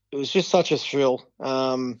was just such a thrill,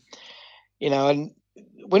 and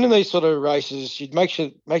winning these sort of races, it makes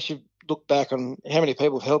you look back on how many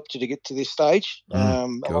people have helped you to get to this stage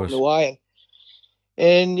along the way.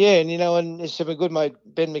 And it's a good mate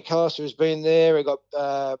Ben McAllister has been there. I got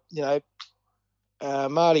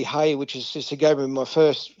Marty Hay, which is just gave me my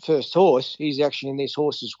first horse. He's actually in this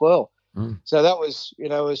horse as well. So that was it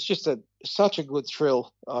was just such a good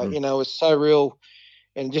thrill. It was so real,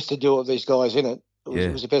 and just to do it with these guys in it,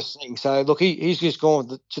 it was the best thing. So look, he's just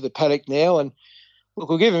gone to the paddock now, and look,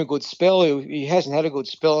 we'll give him a good spell. He hasn't had a good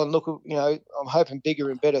spell, and look, I'm hoping bigger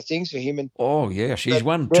and better things for him. And oh yes, he's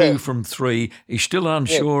won 2 from 3. He's still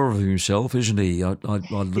unsure of himself, isn't he? I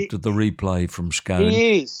looked at the replay from Scone.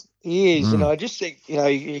 He is, and I just think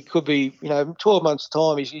he could be 12 months'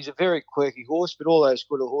 time. He's a very quirky horse, but all those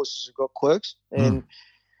good horses have got quirks, and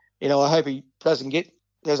I hope he doesn't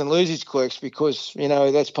lose his quirks, because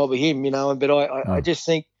that's probably him. But I just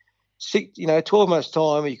think 12 months'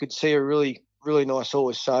 time you could see a really nice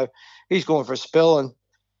horse. So he's going for a spell, and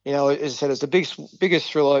as I said, it's the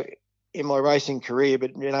biggest thrill in my racing career.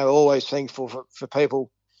 But always thankful for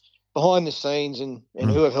people behind the scenes and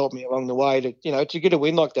who have helped me along the way to get a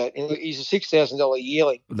win like that. He's a $6,000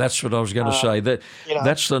 yearling. That's what I was going to say.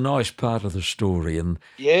 That's the nice part of the story, and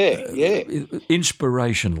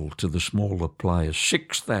inspirational to the smaller players.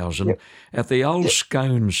 6,000 at the old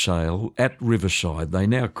Scone sale at Riverside. They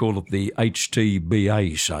now call it the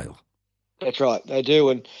HTBA sale. That's right, they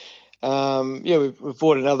do, and we've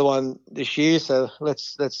bought another one this year. So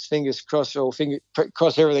let's fingers crossed, or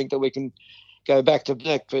cross everything that we can go back to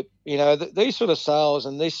back. But these sort of sales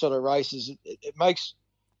and these sort of races, it makes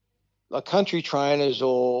like country trainers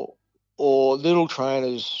or little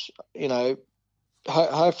trainers,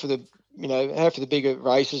 hope for the bigger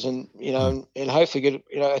races, and and hopefully get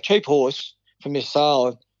a cheap horse from this sale.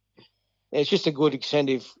 And it's just a good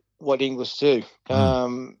incentive what English do.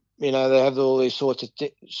 They have all these sorts of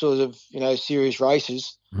serious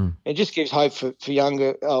races. It just gives hope for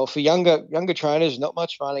younger trainers, not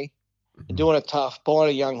much money, and doing it tough, buying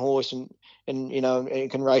a young horse and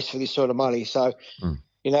can race for this sort of money. So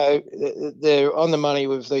they're on the money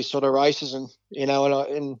with these sort of races, and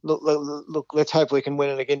look, let's hope we can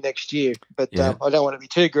win it again next year. But I don't want to be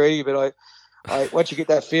too greedy, but I once you get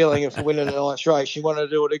that feeling of winning a nice race, you want to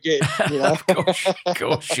do it again. Of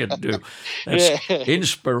course you do. That's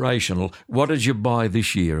inspirational. What did you buy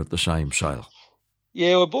this year at the same sale?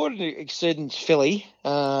 Yeah, we bought an Macedon filly,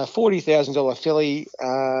 $40,000 filly.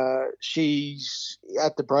 She's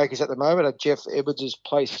at the breakers at the moment at Jeff Edwards'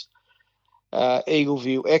 place, Eagle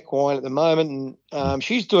View Equine at the moment, and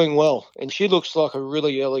she's doing well, and she looks like a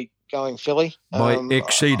really early going filly. By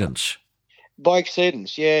Exceedance. By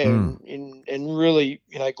Exceedance, and really,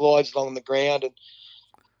 glides along the ground, and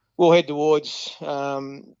we'll head towards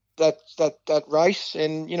that race.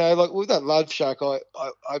 And like with that Love Shuck,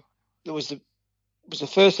 it was the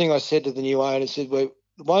first thing I said to the new owner. I said, the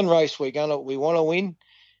one race we want to win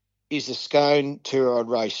is the Scone 2-year-old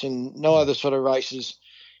race, and no other sort of races.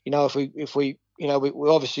 If we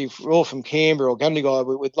obviously, if we're all from Canberra or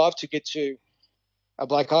Gundagai, we'd love to get to a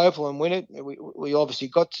Black Opal and win it. We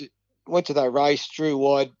obviously went to that race, drew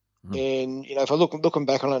wide, and if I looking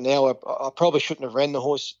back on it now, I probably shouldn't have ran the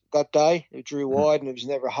horse that day. It drew wide, and it was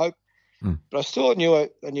never a hope. But I still knew I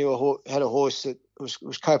had a horse that was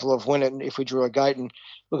capable of winning if we drew a gate. And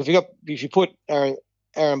look, if you put Aaron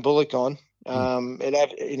Bullock on,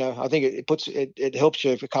 I think it helps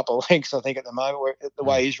you for a couple of lengths. I think at the moment, the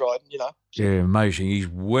way he's riding, Yeah, amazing. He's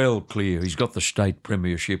well clear. He's got the state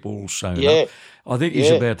premiership all sewn up. I think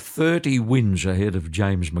he's about 30 wins ahead of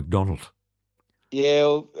James McDonald.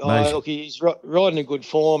 Yeah, look, he's riding in good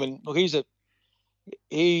form, and look,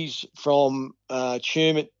 he's from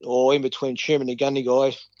Tumut, or in between Tumut and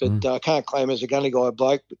Gundagai, but I can't claim as a Gundagai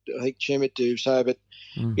bloke, but I think Tumut do so. But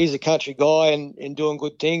he's a country guy and doing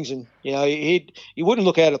good things, and he wouldn't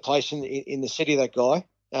look out of place in the city. That guy,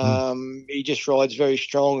 he just rides very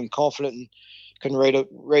strong and confident, and can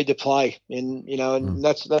read the play, and and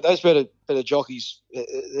those better jockeys.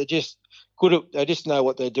 They're just good. They just know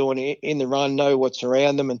what they're doing in the run, know what's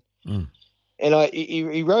around them, and. And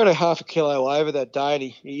he rode a half a kilo over that day, and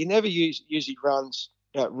he never usually rides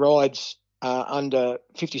under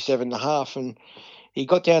 57.5, and he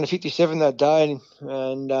got down to 57 that day,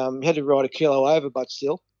 and had to ride a kilo over, but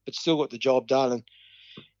still got the job done. And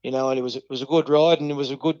and it was a good ride, and it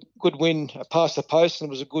was a good win past the post, and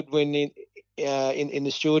it was a good win in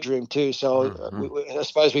the steward's room too. So I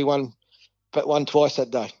suppose we won twice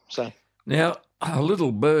that day. So now a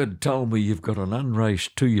little bird told me you've got an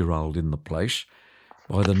unraced 2-year-old in the place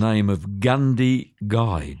by the name of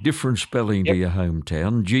Gundagai. Different spelling to your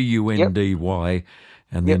hometown, Gundy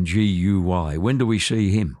and then Guy. When do we see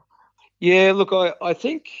him? Yeah, look, I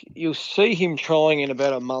think you'll see him trying in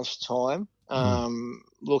about a month's time.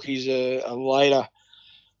 Look, he's a later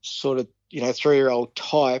sort of 3-year-old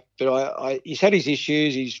type, but he's had his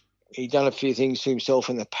issues. He's done a few things to himself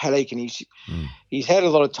in the paddock, and he's had a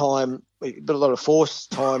lot of time, a lot of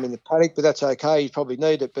forced time in the paddock, but that's okay. He probably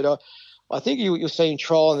needed it. But I think you'll see him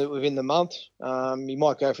trialling it within the month. He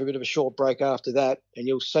might go for a bit of a short break after that, and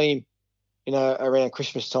you'll see him, around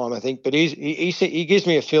Christmas time, I think. But he gives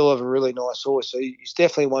me a feel of a really nice horse. So he's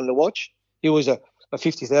definitely one to watch. He was a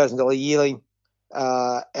 $50,000 yearling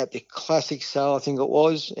at the Classic sale, I think it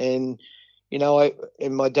was, and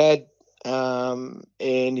and my dad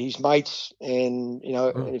and his mates and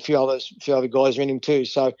and a few other guys are in him too.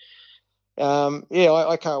 So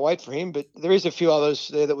I can't wait for him. But there is a few others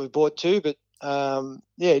there that we've bought too. But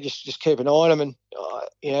just keep an eye on them, and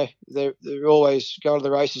they're always going to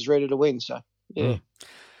the races ready to win. So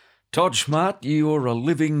Todd Smart, you're a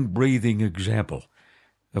living, breathing example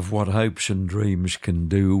of what hopes and dreams can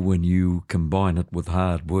do when you combine it with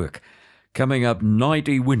hard work. Coming up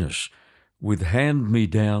 90 winners with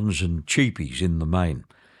hand-me-downs and cheapies in the main.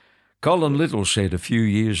 Colin Little said a few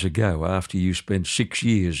years ago, after you spent 6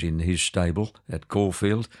 years in his stable at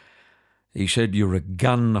Caulfield, he said you're a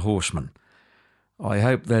gun horseman. I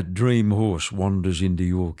hope that dream horse wanders into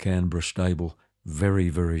your Canberra stable very,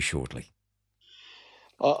 very shortly.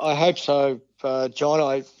 I hope so, John.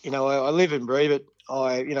 I live and breathe it.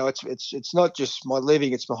 It's not just my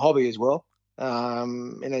living; it's my hobby as well.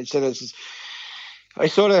 It's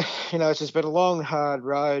just been a long, hard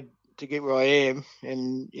road to get where I am,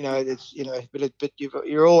 and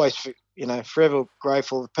you're always forever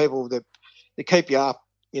grateful for people that keep you up.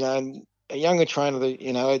 And a younger trainer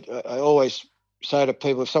that I always say to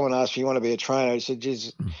people, if someone asks me, you want to be a trainer, I said,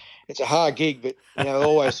 it's a hard gig, but I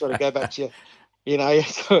always sort of go back to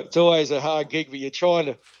it's always a hard gig, but you're trying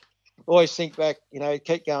to always think back,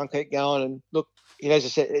 keep going, and look,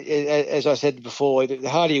 as I said before, the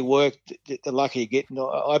harder you work, the luckier you get, and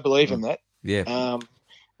I believe in that. Yeah.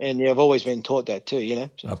 I've always been taught that too,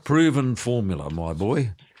 So. A proven formula, my boy.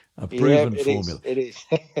 A proven formula. It is.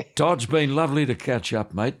 Todd's been lovely to catch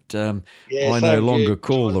up, mate. I no same longer you,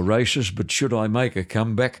 call John. the races, but should I make a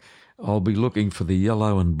comeback, I'll be looking for the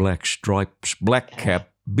yellow and black stripes, black cap,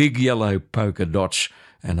 big yellow polka dots,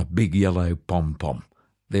 and a big yellow pom-pom.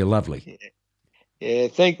 They're lovely. Yeah,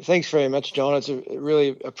 thanks very much, John. It's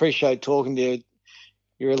really appreciate talking to you.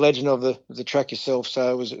 You're a legend of the track yourself,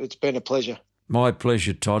 so it's been a pleasure. My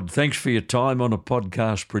pleasure, Todd. Thanks for your time on a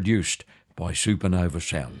podcast produced by Supernova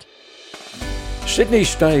Sound. Sydney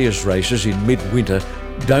Stayers races in midwinter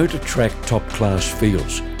don't attract top-class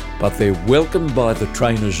fields, but they're welcomed by the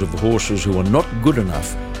trainers of horses who are not good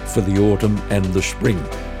enough for the autumn and the spring.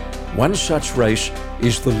 One such race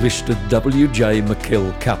is the listed W.J.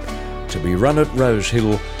 McKell Cup, to be run at Rose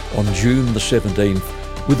Hill on June the 17th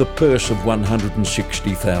with a purse of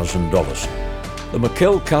 $160,000. The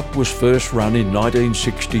McKell Cup was first run in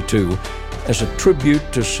 1962 as a tribute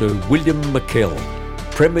to Sir William McKell,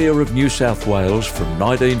 Premier of New South Wales from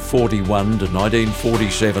 1941 to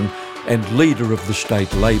 1947 and leader of the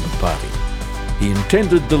State Labor Party. He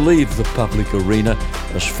intended to leave the public arena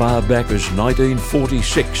as far back as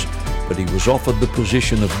 1946, but he was offered the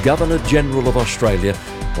position of Governor-General of Australia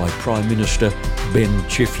by Prime Minister Ben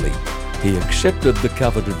Chifley. He accepted the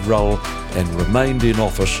coveted role and remained in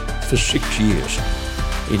office for 6 years.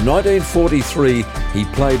 In 1943, he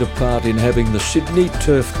played a part in having the Sydney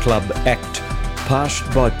Turf Club Act passed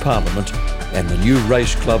by Parliament, and the new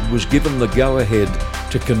race club was given the go-ahead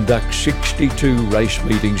to conduct 62 race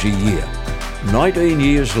meetings a year. 19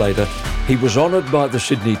 years later, he was honoured by the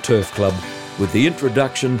Sydney Turf Club with the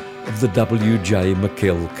introduction of the W.J.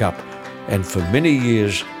 McKell Cup, and for many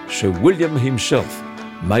years, Sir William himself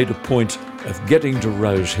made a point of getting to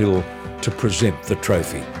Rose Hill to present the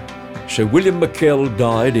trophy. Sir William McKell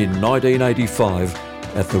died in 1985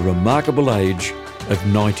 at the remarkable age of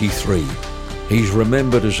 93. He's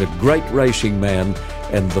remembered as a great racing man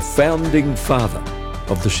and the founding father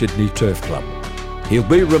of the Sydney Turf Club. He'll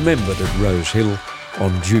be remembered at Rose Hill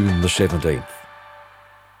on June the 17th.